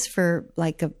we did this for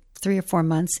like 3 or 4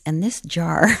 months, and this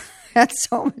jar had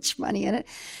so much money in it.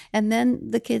 And then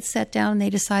the kids sat down and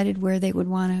they decided where they would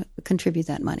want to contribute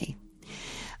that money.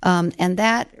 And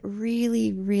that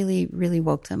really, really, really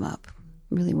woke them up.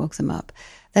 Really woke them up.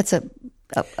 That's a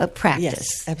practice.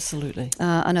 Yes, absolutely.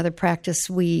 Another practice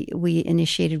we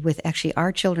initiated with actually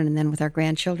our children and then with our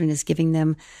grandchildren is giving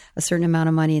them a certain amount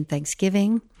of money in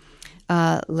Thanksgiving,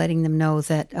 letting them know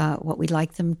that what we'd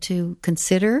like them to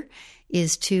consider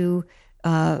is to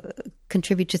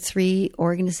contribute to 3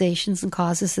 organizations and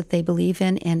causes that they believe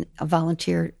in, and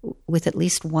volunteer with at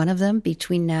least one of them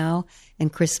between now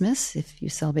and Christmas, if you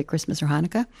celebrate Christmas or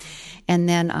Hanukkah. And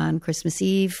then on Christmas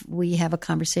Eve, we have a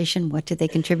conversation. What did they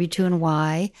contribute to and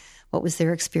why? What was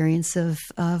their experience of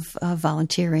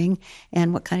volunteering,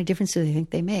 and what kind of difference do they think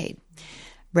they made?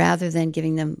 Rather than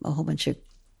giving them a whole bunch of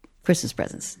Christmas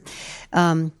presents.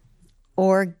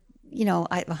 Or,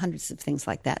 I have hundreds of things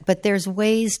like that. But there's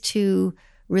ways to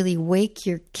really wake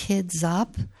your kids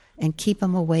up and keep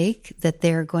them awake, that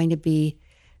they're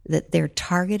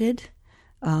targeted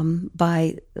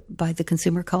by the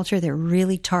consumer culture. They're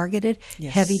really targeted,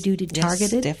 yes. Heavy-duty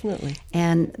targeted. Yes, definitely.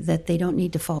 And that they don't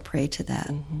need to fall prey to that.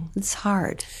 Mm-hmm. It's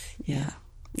hard. Yeah.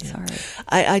 It's hard.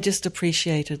 I just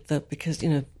appreciated that because,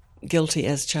 guilty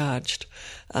as charged.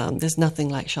 There's nothing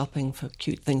like shopping for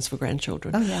cute things for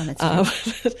grandchildren. Oh, yeah, that's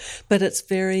right. But it's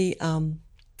very,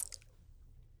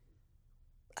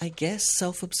 I guess,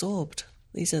 self-absorbed.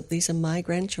 These are my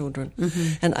grandchildren.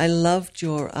 Mm-hmm. And I loved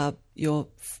your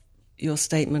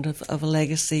statement of a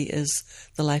legacy is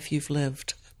the life you've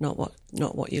lived, not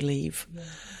what you leave.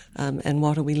 Yeah. And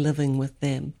what are we living with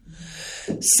them?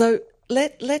 Mm-hmm. So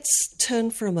let's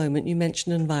turn for a moment. You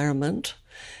mentioned environment,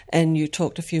 and you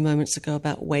talked a few moments ago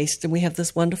about waste, and we have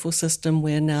this wonderful system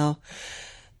where now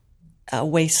our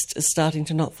waste is starting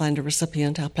to not find a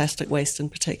recipient, our plastic waste in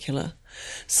particular.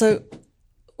 So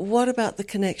what about the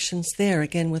connections there,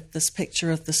 again, with this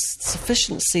picture of the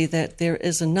sufficiency that there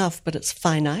is enough, but it's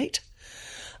finite,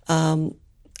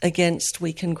 against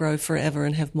we can grow forever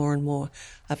and have more and more?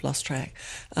 I've lost track.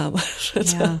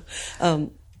 Yeah.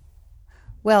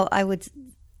 Well, I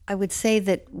would say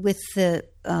that with the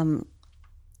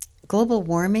global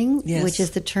warming, yes. which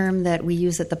is the term that we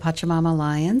use at the Pachamama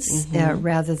Alliance, mm-hmm.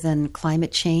 rather than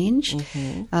climate change.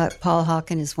 Mm-hmm. Paul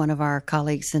Hawken is one of our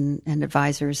colleagues and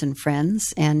advisors and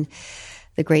friends, and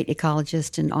the great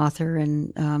ecologist and author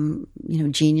and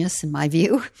genius in my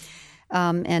view.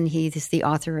 And he is the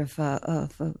author of a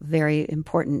very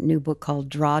important new book called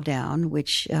Drawdown,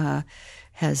 which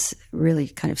has really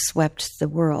kind of swept the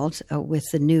world with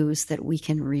the news that we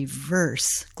can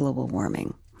reverse global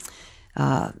warming.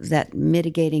 That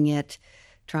mitigating it,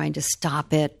 trying to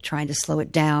stop it, trying to slow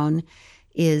it down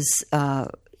is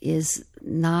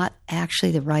not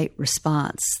actually the right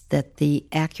response. That the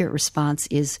accurate response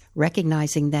is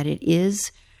recognizing that it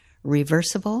is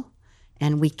reversible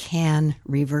and we can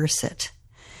reverse it.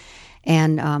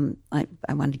 And I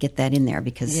wanted to get that in there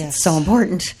because yes. it's so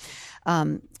important.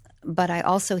 But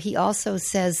he also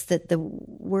says that the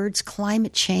words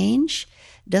climate change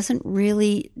doesn't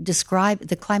really describe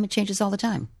the climate changes all the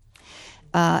time.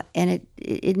 And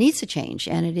it needs to change,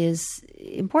 and it is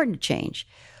important to change.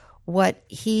 What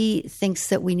he thinks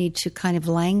that we need to kind of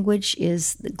language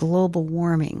is the global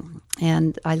warming.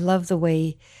 And I love the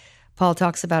way Paul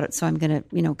talks about it, so I'm going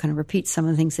to, kind of repeat some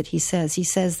of the things that he says. He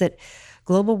says that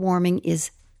global warming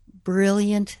is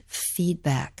brilliant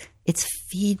feedback. It's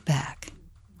feedback.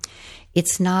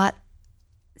 It's not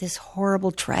this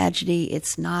horrible tragedy.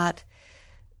 It's not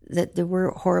that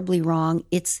we're horribly wrong.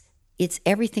 It's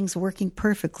everything's working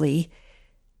perfectly.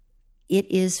 It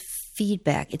is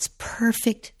feedback. It's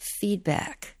perfect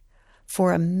feedback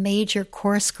for a major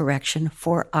course correction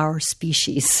for our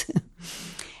species.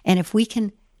 And if we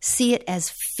can see it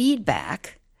as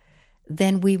feedback,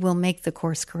 then we will make the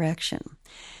course correction.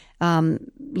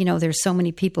 There's so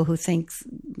many people who think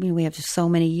we have so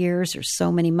many years or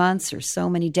so many months or so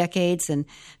many decades, and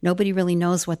nobody really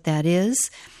knows what that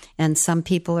is. And some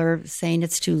people are saying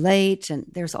it's too late, and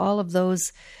there's all of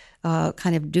those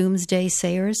kind of doomsday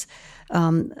sayers.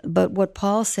 But what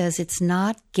Paul says, it's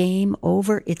not game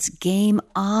over, it's game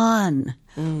on.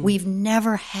 We've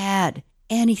never had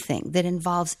anything that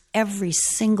involves every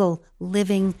single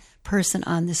living person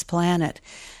on this planet.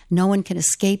 No one can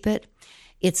escape it.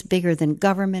 It's bigger than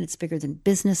government. It's bigger than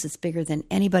business. It's bigger than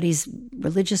anybody's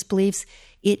religious beliefs.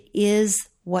 It is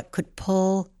what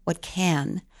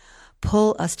can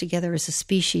pull us together as a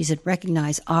species and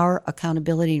recognize our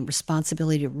accountability and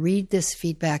responsibility to read this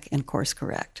feedback and course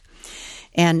correct.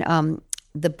 And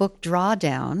the book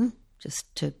Drawdown,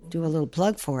 just to do a little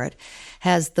plug for it,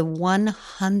 has the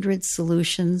 100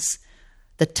 solutions,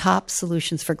 the top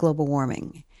solutions for global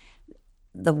warming.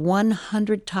 The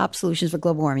 100 top solutions for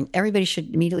global warming. Everybody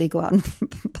should immediately go out and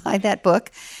buy that book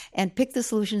and pick the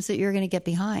solutions that you're going to get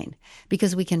behind,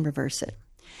 because we can reverse it.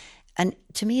 And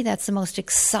to me, that's the most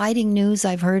exciting news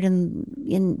I've heard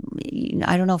in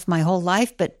I don't know if my whole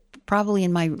life, but probably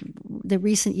in the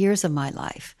recent years of my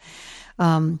life.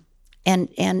 And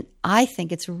I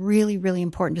think it's really, really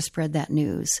important to spread that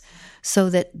news so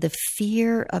that the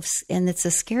fear and it's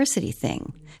a scarcity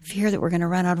thing, fear that we're going to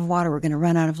run out of water, we're going to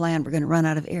run out of land, we're going to run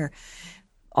out of air.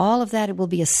 All of that, it will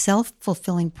be a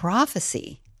self-fulfilling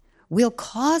prophecy. We'll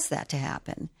cause that to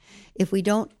happen if we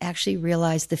don't actually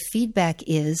realize the feedback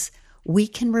is we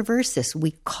can reverse this.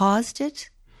 We caused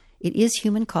it. It is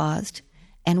human caused,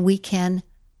 and we can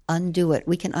undo it.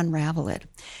 We can unravel it.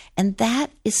 And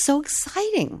that is so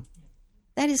exciting.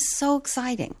 That is so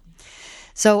exciting.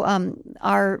 So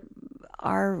our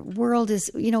world is,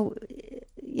 we're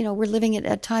living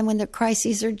at a time when the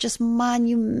crises are just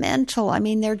monumental. I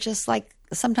mean, they're just like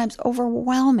sometimes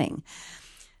overwhelming.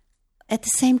 At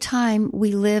the same time,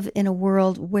 we live in a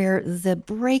world where the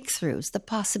breakthroughs, the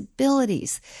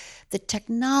possibilities, the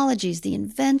technologies, the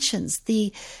inventions,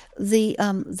 the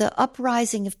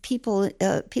uprising of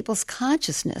people's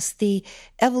consciousness, the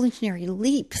evolutionary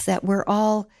leap that we're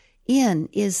all in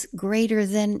is greater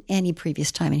than any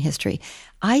previous time in history.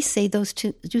 I say those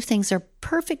two things are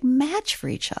perfect match for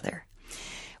each other.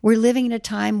 We're living in a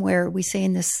time where we say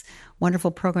in this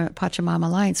wonderful program at Pachamama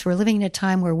Alliance, we're living in a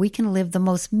time where we can live the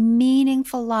most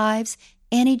meaningful lives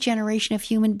any generation of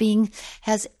human being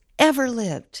has ever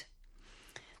lived.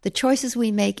 The choices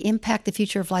we make impact the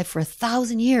future of life for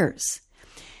 1,000 years.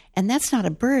 And that's not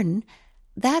a burden.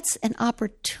 That's an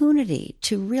opportunity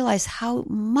to realize how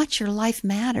much your life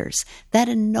matters. That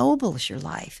ennobles your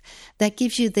life. That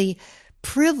gives you the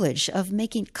privilege of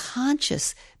making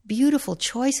conscious, beautiful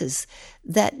choices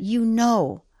that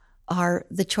are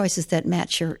the choices that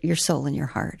match your soul and your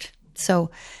heart. So,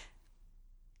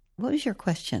 what was your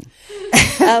question?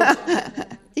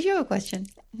 Did you have a question?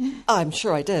 I'm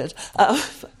sure I did.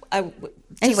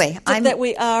 Anyway, that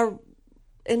we are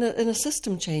in a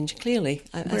system change. Clearly,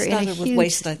 I started with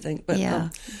waste, I think, but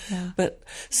but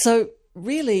so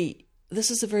really, this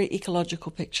is a very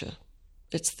ecological picture.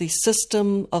 It's the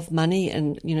system of money,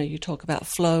 and you talk about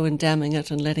flow and damming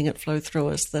it and letting it flow through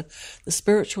us. The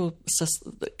spiritual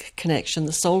connection,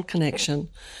 the soul connection,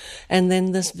 and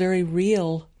then this very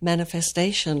real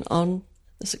manifestation on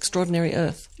this extraordinary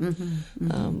earth. Mm-hmm,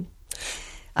 mm-hmm.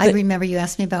 I remember you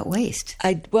asked me about waste.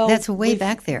 That's way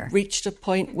back there. Reached a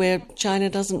point where China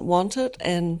doesn't want it,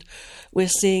 and we're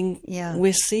seeing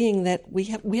that we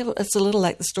have. It's a little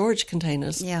like the storage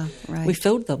containers. Yeah, right. We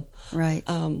filled them. Right.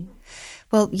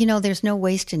 Well, there's no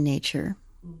waste in nature.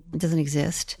 It doesn't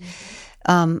exist.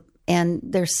 And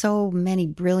there's so many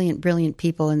brilliant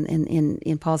people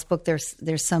in Paul's book.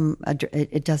 There's some,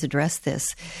 it does address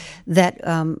this, that,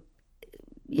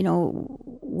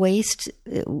 waste,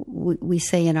 we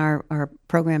say in our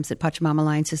programs at Pachamama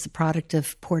Alliance, is the product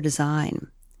of poor design,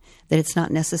 that it's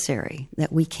not necessary,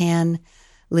 that we can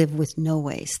live with no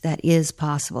waste. That is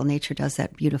possible. Nature does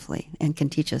that beautifully and can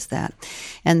teach us that.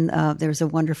 And there's a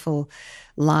wonderful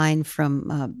line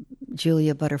from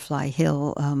Julia Butterfly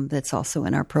Hill that's also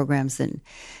in our programs. And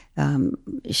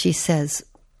she says,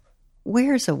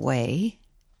 "Where's a way?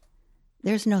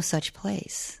 There's no such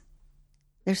place.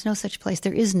 There's no such place.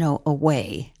 There is no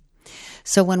away."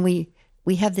 So when we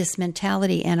have this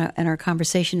mentality and our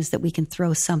conversation is that we can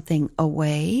throw something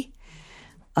away,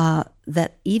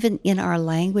 that even in our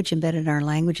language, embedded in our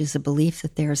language, is a belief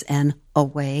that there's an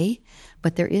away,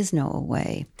 but there is no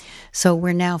away. So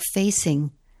we're now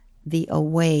facing the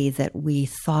away that we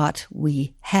thought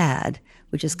we had,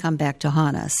 which has come back to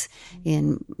haunt us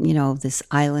in, this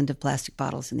island of plastic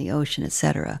bottles in the ocean, et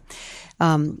cetera.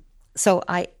 So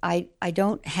I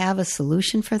don't have a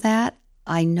solution for that.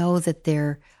 I know that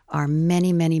there are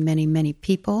many, many, many, many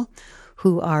people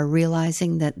who are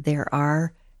realizing that there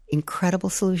are incredible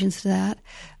solutions to that.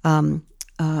 And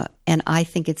I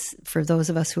think it's for those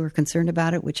of us who are concerned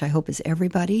about it, which I hope is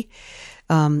everybody,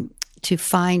 to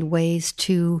find ways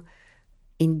to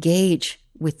engage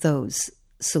with those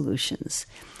solutions.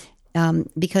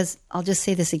 Because I'll just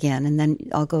say this again, and then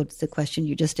I'll go to the question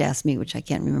you just asked me, which I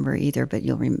can't remember either, but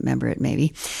you'll remember it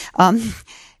maybe,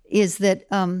 is that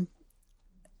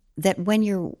that when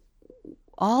you're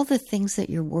all the things that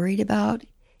you're worried about,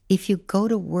 if you go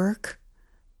to work,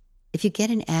 if you get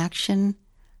in action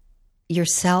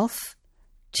yourself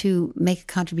to make a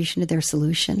contribution to their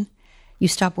solution, you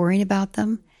stop worrying about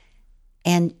them,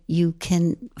 and you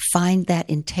can find that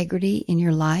integrity in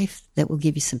your life that will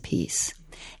give you some peace.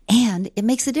 And it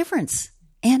makes a difference.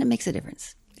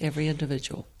 Every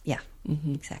individual. Yeah,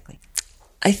 exactly.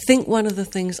 I think one of the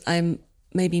things I'm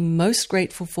maybe most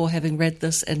grateful for, having read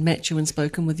this and met you and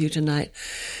spoken with you tonight,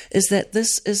 is that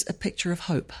this is a picture of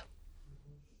hope.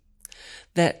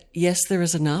 That yes, there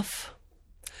is enough,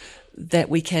 that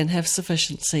we can have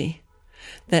sufficiency,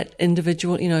 that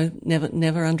individual,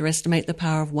 never underestimate the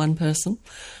power of one person,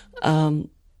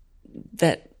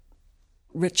 that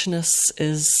richness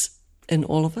is in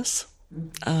all of us,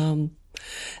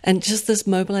 and just this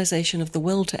mobilization of the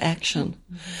will to action.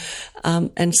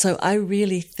 And so I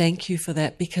really thank you for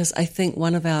that, because I think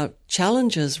one of our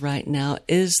challenges right now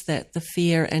is that the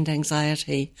fear and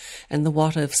anxiety and the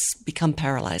what ifs become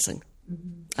paralyzing.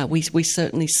 We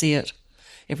certainly see it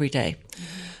every day.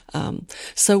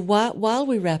 So while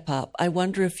we wrap up, I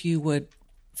wonder if you would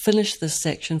finish this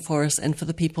section for us and for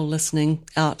the people listening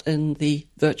out in the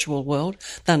virtual world.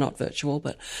 They're not virtual,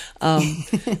 but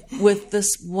with this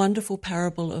wonderful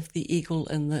parable of the eagle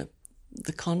and the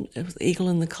condor. The eagle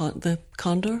and the condor.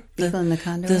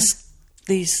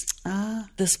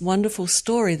 This wonderful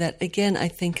story that, again, I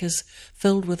think is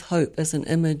filled with hope as an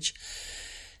image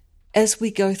as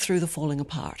we go through the falling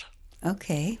apart.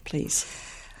 Okay. Please.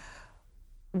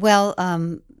 Well,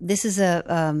 this is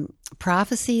a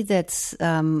prophecy that's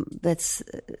been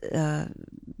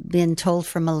told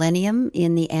for millennium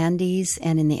in the Andes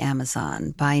and in the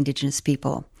Amazon by indigenous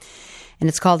people. And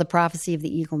it's called the prophecy of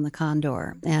the eagle and the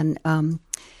condor. And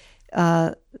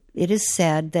it is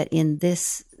said that in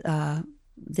this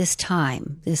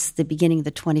time, the beginning of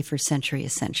the 21st century,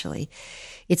 essentially,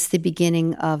 it's the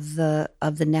beginning of the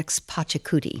next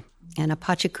Pachacuti. And a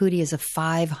Pachacuti is a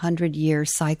 500-year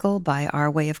cycle by our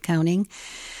way of counting,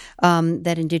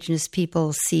 that indigenous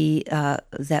people see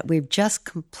that we've just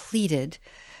completed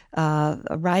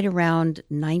right around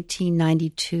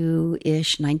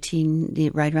 1992-ish,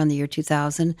 right around the year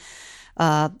 2000,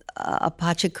 a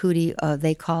Pachacuti,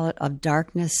 they call it, of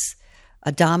darkness,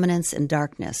 a dominance and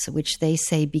darkness, which they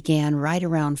say began right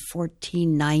around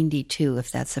 1492,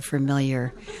 if that's a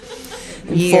familiar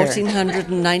year. In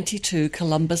 1492,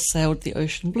 Columbus sailed the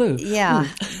ocean blue. Yeah,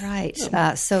 right.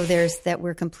 So there's that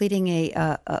we're completing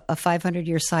a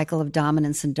 500-year cycle of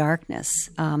dominance and darkness,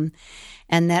 and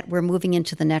that we're moving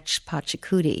into the next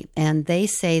Pachacuti. And they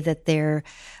say that that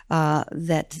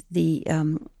the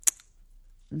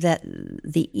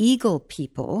eagle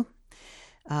people,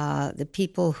 the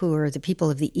people who are the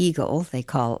people of the eagle, they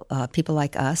call people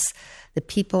like us, the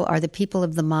people are the people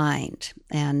of the mind.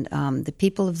 And the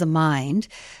people of the mind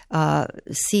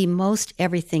see most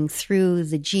everything through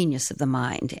the genius of the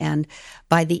mind. And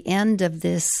by the end of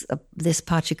this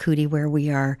Pachacuti, where we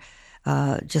are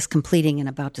just completing and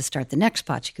about to start the next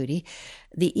Pachacuti,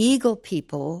 the eagle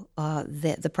people,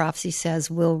 the prophecy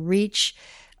says, will reach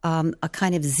a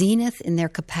kind of zenith in their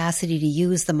capacity to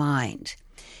use the mind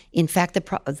In fact,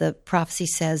 the prophecy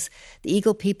says the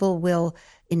eagle people will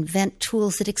invent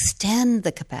tools that extend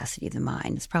the capacity of the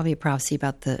mind. It's probably a prophecy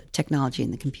about the technology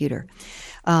in the computer.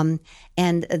 And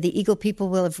the eagle people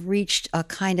will have reached a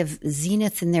kind of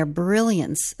zenith in their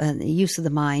brilliance and the use of the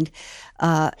mind,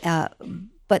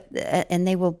 and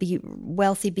they will be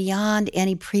wealthy beyond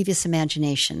any previous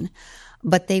imagination,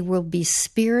 but they will be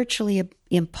spiritually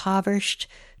impoverished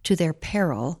to their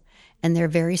peril, and their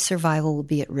very survival will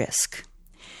be at risk.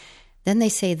 Then they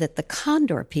say that the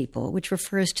Condor people, which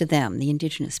refers to them, the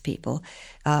indigenous people,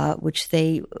 which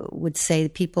they would say the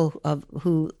people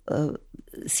who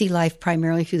see life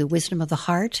primarily through the wisdom of the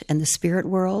heart and the spirit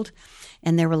world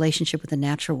and their relationship with the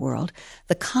natural world.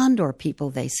 The Condor people,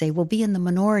 they say, will be in the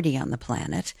minority on the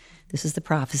planet. This is the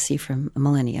prophecy from a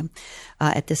millennium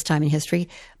at this time in history.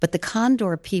 But the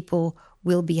Condor people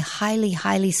will be highly,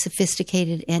 highly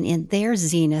sophisticated and in their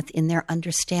zenith, in their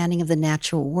understanding of the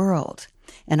natural world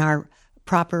and our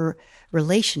proper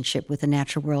relationship with the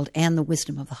natural world and the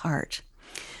wisdom of the heart.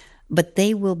 But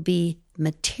they will be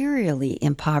materially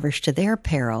impoverished to their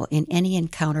peril in any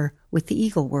encounter with the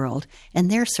eagle world,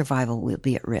 and their survival will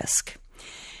be at risk.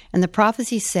 And the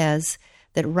prophecy says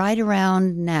that right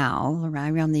around now,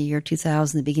 around the year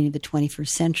 2000, the beginning of the 21st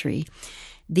century,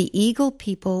 the eagle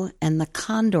people and the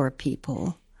Condor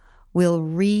people will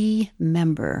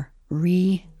remember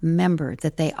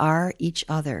that they are each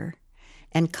other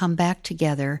and come back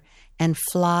together and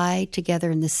fly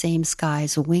together in the same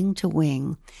skies, wing to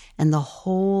wing, and the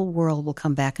whole world will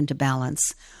come back into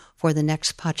balance for the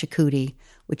next Pachacuti,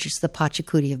 which is the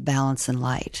Pachacuti of balance and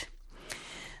light.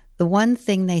 The one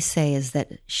thing they say is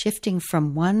that shifting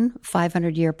from one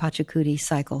 500-year Pachacuti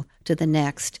cycle to the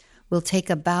next will take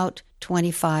about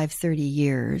 25, 30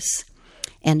 years.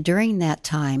 And during that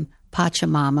time,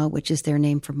 Pachamama, which is their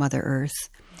name for Mother Earth,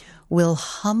 will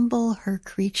humble her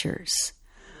creatures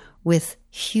with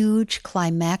huge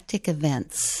climactic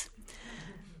events,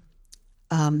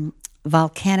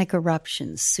 volcanic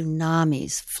eruptions,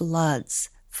 tsunamis, floods,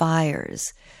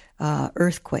 fires,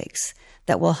 earthquakes,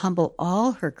 that will humble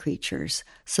all her creatures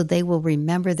so they will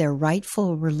remember their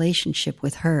rightful relationship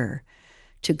with her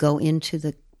to go into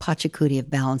the Pachacuti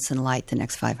of balance and light the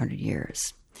next 500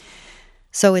 years.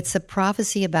 So it's a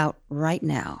prophecy about right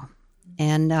now.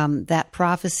 And that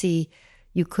prophecy,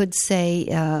 you could say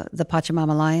the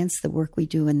Pachamama Alliance, the work we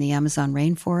do in the Amazon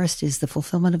rainforest, is the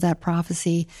fulfillment of that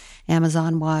prophecy.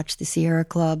 Amazon Watch, the Sierra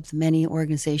Club, many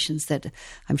organizations that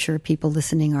I'm sure people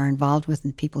listening are involved with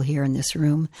and people here in this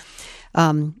room,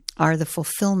 are the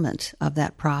fulfillment of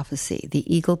that prophecy. The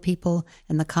eagle people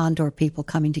and the condor people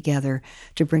coming together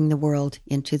to bring the world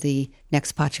into the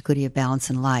next Pachacuti of balance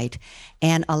and light,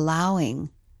 and allowing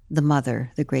the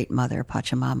mother, the great mother,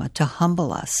 Pachamama, to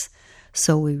humble us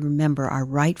so we remember our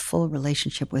rightful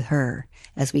relationship with her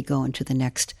as we go into the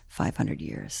next 500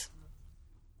 years.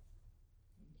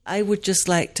 I would just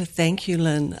like to thank you,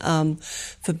 Lynn,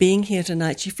 for being here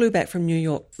tonight. She flew back from New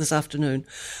York this afternoon,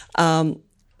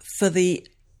 for the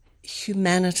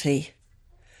humanity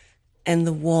and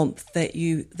the warmth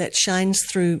that shines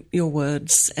through your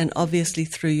words and obviously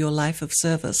through your life of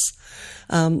service,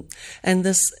 and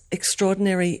this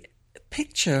extraordinary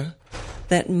picture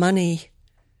that money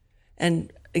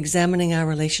and examining our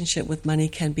relationship with money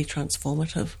can be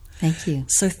transformative. Thank you.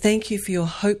 So thank you for your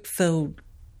hope-filled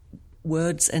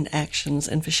words and actions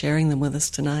and for sharing them with us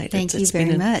tonight. Thank you it's very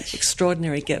been an much.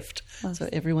 Extraordinary gift. Well, so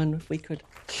everyone, if we could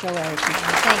show our appreciation.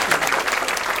 Thank you.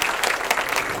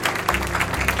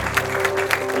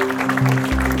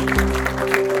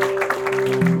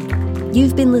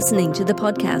 You've been listening to the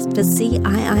podcast for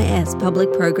CIIS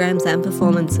Public Programs and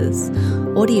Performances.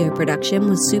 Audio production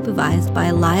was supervised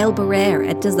by Lyle Barrere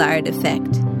at Desired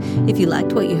Effect. If you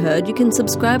liked what you heard, you can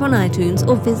subscribe on iTunes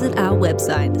or visit our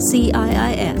website,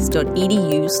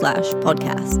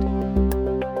 ciis.edu/podcast.